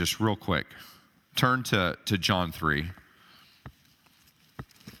 3 just real quick. Turn to John 3.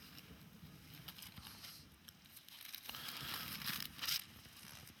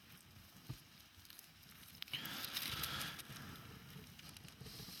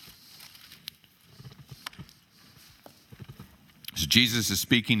 So Jesus is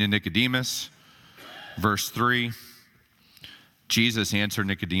speaking to Nicodemus. Verse 3, Jesus answered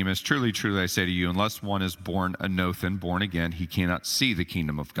Nicodemus, truly, truly, I say to you, unless one is born anothen, born again, he cannot see the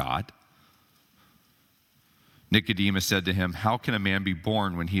kingdom of God. Nicodemus said to him, how can a man be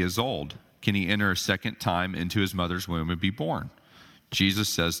born when he is old? Can he enter a second time into his mother's womb and be born? Jesus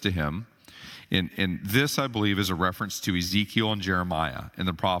says to him, and this, I believe, is a reference to Ezekiel and Jeremiah and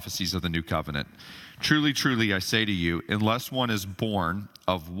the prophecies of the new covenant. Truly, truly, I say to you, unless one is born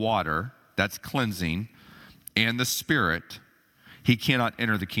of water, that's cleansing, and the Spirit, he cannot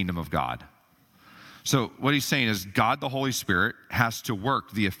enter the kingdom of God. So what he's saying is God, the Holy Spirit, has to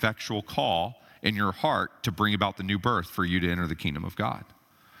work the effectual call in your heart to bring about the new birth for you to enter the kingdom of God.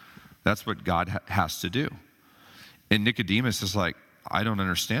 That's what God has to do. And Nicodemus is like, I don't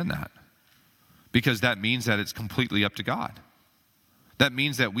understand that. Because that means that it's completely up to God. That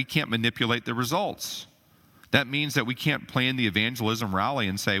means that we can't manipulate the results. That means that we can't plan the evangelism rally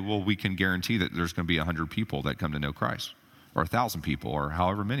and say, well, we can guarantee that there's going to be 100 people that come to know Christ, or 1,000 people, or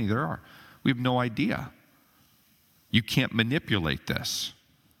however many there are. We have no idea. You can't manipulate this.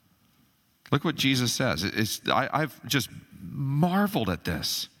 Look what Jesus says. I've just marveled at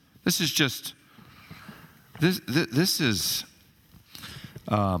this. This is just, this is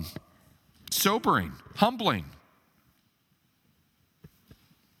sobering, humbling.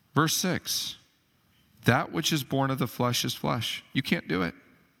 Verse 6, that which is born of the flesh is flesh. You can't do it.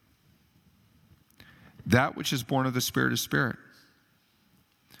 That which is born of the Spirit is spirit.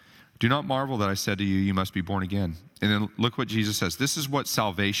 Do not marvel that I said to you, you must be born again. And then look what Jesus says. This is what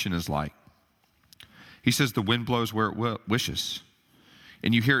salvation is like. He says the wind blows where it wishes,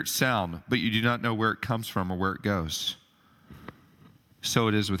 and you hear its sound, but you do not know where it comes from or where it goes. So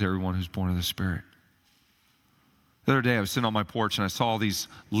it is with everyone who's born of the Spirit. The other day, I was sitting on my porch, and I saw all these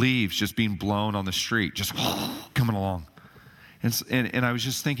leaves just being blown on the street, just coming along. And I was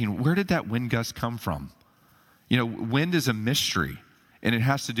just thinking, where did that wind gust come from? You know, wind is a mystery, and it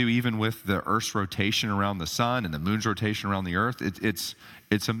has to do even with the Earth's rotation around the sun and the moon's rotation around the earth.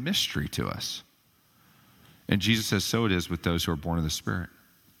 It's a mystery to us. And Jesus says, so it is with those who are born of the Spirit.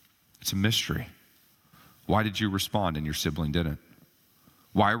 It's a mystery. Why did you respond and your sibling didn't?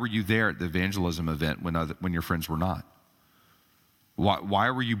 Why were you there at the evangelism event when your friends were not? Why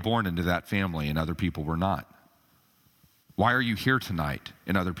were you born into that family and other people were not? Why are you here tonight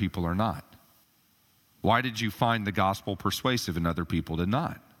and other people are not? Why did you find the gospel persuasive and other people did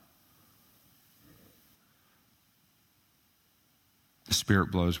not? The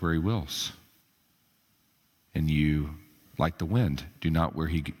Spirit blows where he wills. And you, like the wind, do not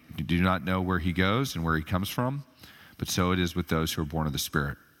know where he goes and where he comes from. But so it is with those who are born of the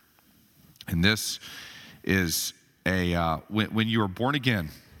Spirit. And this is when you are born again,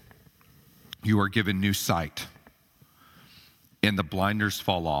 you are given new sight. And the blinders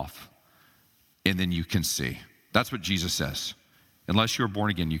fall off. And then you can see. That's what Jesus says. Unless you are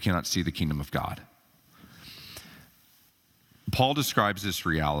born again, you cannot see the kingdom of God. Paul describes this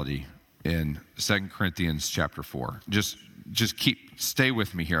reality in 2 Corinthians chapter 4. Just stay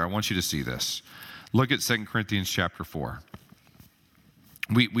with me here. I want you to see this. Look at 2 Corinthians chapter 4.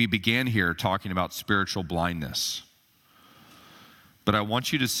 We began here talking about spiritual blindness. But I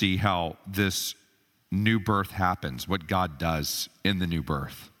want you to see how this new birth happens, what God does in the new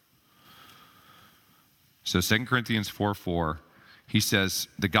birth. So 2 Corinthians 4:4, he says,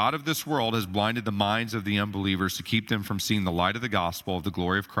 the God of this world has blinded the minds of the unbelievers to keep them from seeing the light of the gospel of the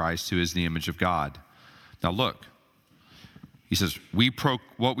glory of Christ, who is the image of God. Now look, he says,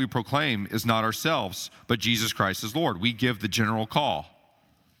 what we proclaim is not ourselves, but Jesus Christ is Lord. We give the general call.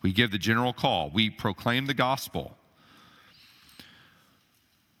 We give the general call. We proclaim the gospel.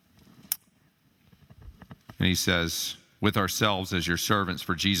 And he says, with ourselves as your servants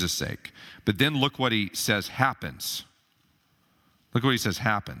for Jesus' sake. But then look what he says happens. Look what he says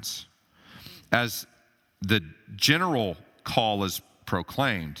happens. As the general call is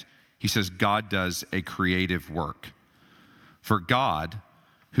proclaimed, he says God does a creative work. For God,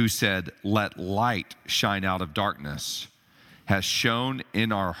 who said, let light shine out of darkness, has shone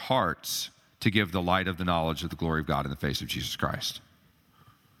in our hearts to give the light of the knowledge of the glory of God in the face of Jesus Christ.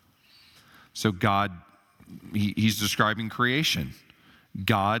 So God, he's describing creation.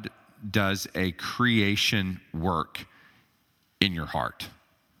 God does a creation work in your heart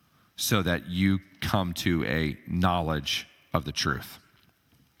so that you come to a knowledge of the truth.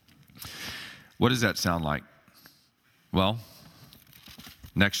 What does that sound like? Well,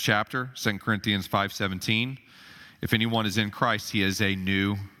 next chapter, 2 Corinthians 5:17. If anyone is in Christ, he is a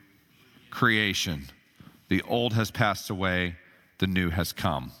new creation. The old has passed away, the new has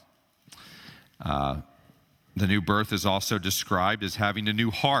come. The new birth is also described as having a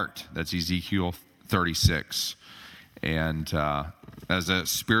new heart. That's Ezekiel 36. And as a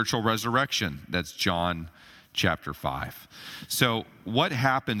spiritual resurrection, that's John chapter 5. So what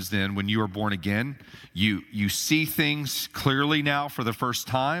happens then when you are born again? You see things clearly now for the first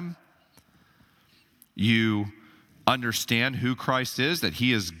time. You understand who Christ is, that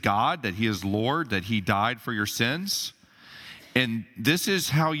he is God, that he is Lord, that he died for your sins. And this is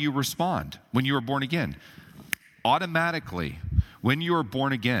how you respond when you are born again. Automatically, when you are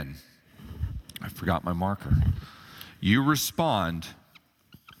born again, I forgot my marker, you respond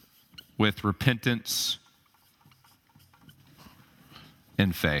with repentance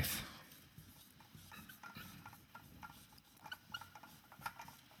and faith.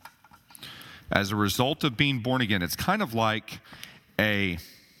 As a result of being born again, it's kind of like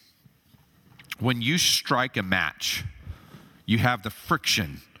when you strike a match, you have the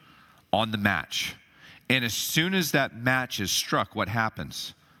friction on the match. And as soon as that match is struck, what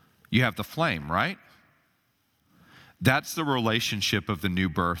happens? You have the flame, right? That's the relationship of the new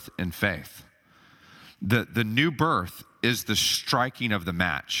birth and faith. The new birth is the striking of the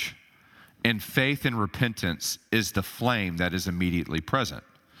match, and faith and repentance is the flame that is immediately present.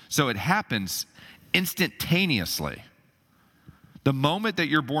 So it happens instantaneously. The moment that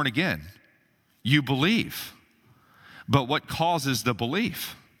you're born again, you believe. But what causes the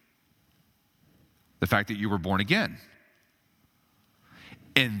belief? The fact that you were born again.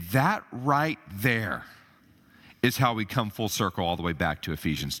 And that right there is how we come full circle all the way back to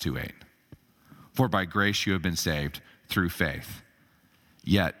Ephesians 2:8. For by grace you have been saved through faith.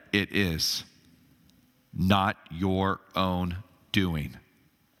 Yet it is not your own doing.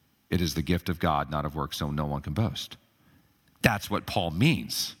 It is the gift of God, not of works, so no one can boast. That's what Paul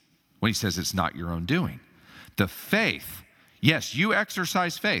means when he says it's not your own doing. The faith, yes, you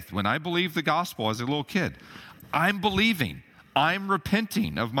exercise faith. When I believed the gospel as a little kid, I'm believing, I'm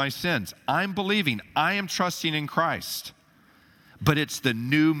repenting of my sins. I'm believing, I am trusting in Christ. But it's the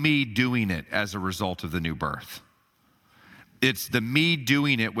new me doing it as a result of the new birth. It's the me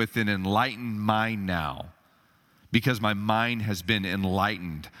doing it with an enlightened mind now, because my mind has been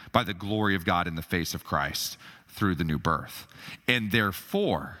enlightened by the glory of God in the face of Christ through the new birth. And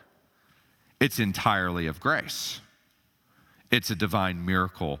therefore, it's entirely of grace. It's a divine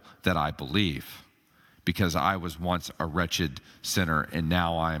miracle that I believe, because I was once a wretched sinner and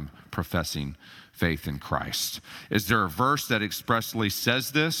now I'm professing faith in Christ. Is there a verse that expressly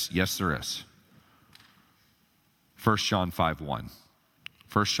says this? Yes, there is. 1 John 5:1.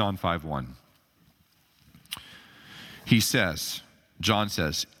 1 John 5:1. He says, John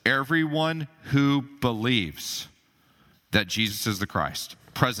says, everyone who believes that Jesus is the Christ,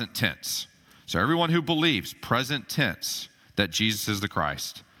 present tense. So everyone who believes, present tense, that Jesus is the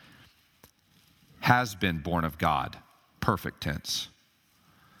Christ, has been born of God, perfect tense.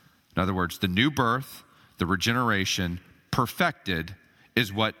 In other words, the new birth, the regeneration, perfected,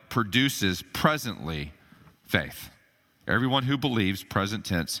 is what produces presently faith. Everyone who believes, present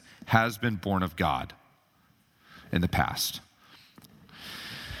tense, has been born of God in the past.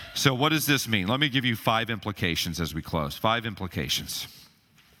 So what does this mean? Let me give you 5 implications as we close. 5 implications.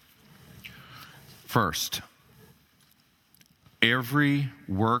 First, every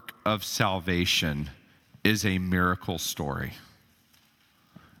work of salvation is a miracle story.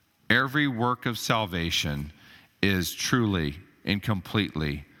 Every work of salvation is truly and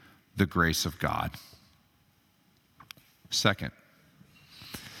completely the grace of God. Second,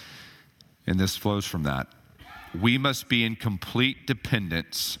 and this flows from that, we must be in complete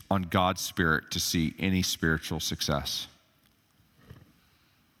dependence on God's Spirit to see any spiritual success.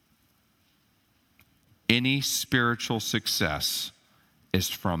 Any spiritual success is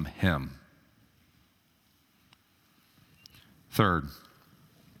from Him. Third,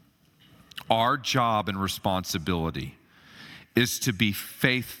 our job and responsibility is to be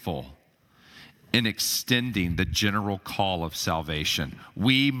faithful in extending the general call of salvation.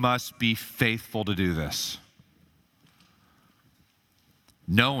 We must be faithful to do this,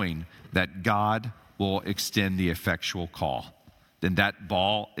 knowing that God will extend the effectual call. Then that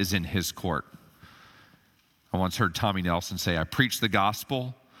ball is in His court. I once heard Tommy Nelson say, I preach the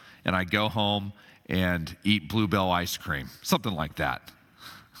gospel and I go home and eat Bluebell ice cream, something like that.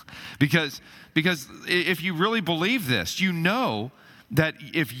 Because if you really believe this, you know that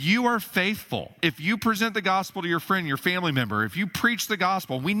if you are faithful, if you present the gospel to your friend, your family member, if you preach the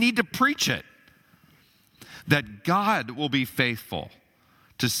gospel, we need to preach it, that God will be faithful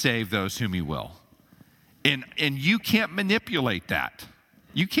to save those whom He will. And you can't manipulate that.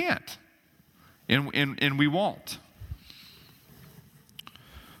 You can't. And we won't.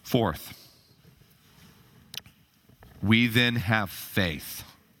 Fourth, we then have faith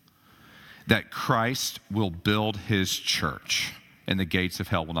that Christ will build His church and the gates of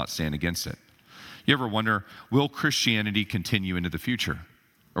hell will not stand against it. You ever wonder, will Christianity continue into the future?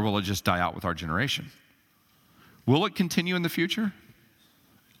 Or will it just die out with our generation? Will it continue in the future?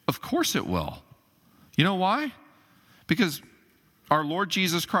 Of course it will. You know why? Because our Lord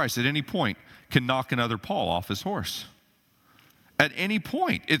Jesus Christ at any point can knock another Paul off his horse. At any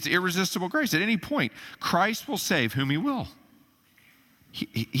point, it's irresistible grace. At any point, Christ will save whom He will.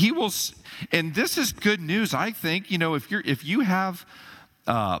 He will, and this is good news, I think. You know, if you have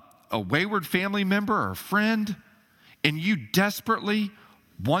a wayward family member or a friend, and you desperately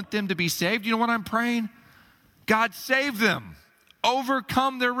want them to be saved, you know what I'm praying? God, save them.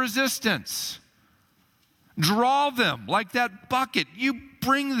 Overcome their resistance. Draw them like that bucket. You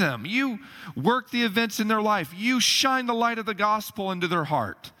bring them. You work the events in their life. You shine the light of the gospel into their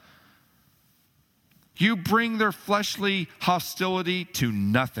heart. You bring their fleshly hostility to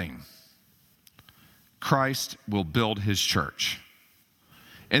nothing. Christ will build His church.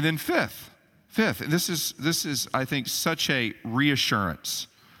 And then fifth, and this is I think such a reassurance,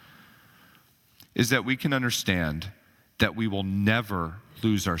 is that we can understand that we will never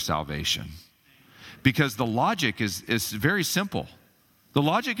lose our salvation. Because the logic is very simple. The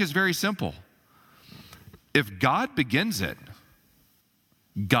logic is very simple. If God begins it,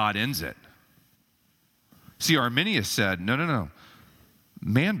 God ends it. See, Arminius said, no.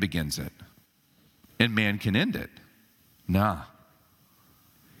 Man begins it, and man can end it. Nah.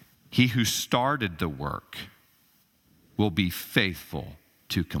 He who started the work will be faithful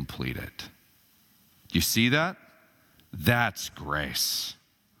to complete it. You see that? That's grace.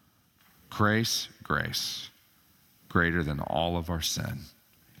 Grace, greater than all of our sin.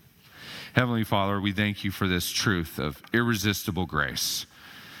 Heavenly Father, we thank You for this truth of irresistible grace.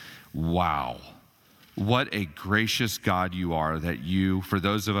 Wow. What a gracious God You are, that You, for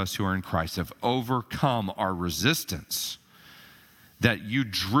those of us who are in Christ, have overcome our resistance, that You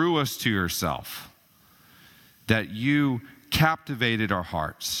drew us to Yourself, that You captivated our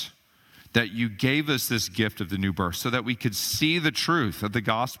hearts, that You gave us this gift of the new birth so that we could see the truth of the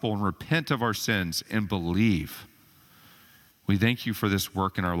gospel and repent of our sins and believe. We thank You for this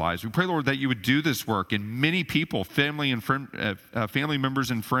work in our lives. We pray, Lord, that You would do this work in many people, family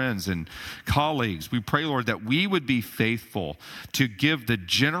members and friends and colleagues. We pray, Lord, that we would be faithful to give the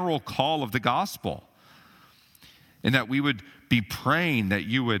general call of the gospel, and that we would be praying that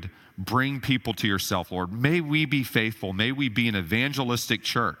You would bring people to Yourself, Lord. May we be faithful. May we be an evangelistic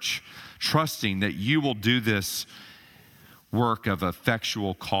church, trusting that You will do this work of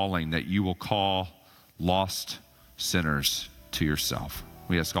effectual calling, that You will call lost sinners to Yourself.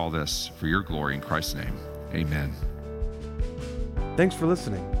 We ask all this for Your glory in Christ's name. Amen. Thanks for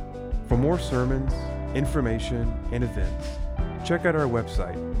listening. For more sermons, information, and events, check out our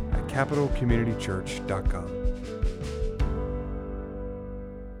website at capitalcommunitychurch.com.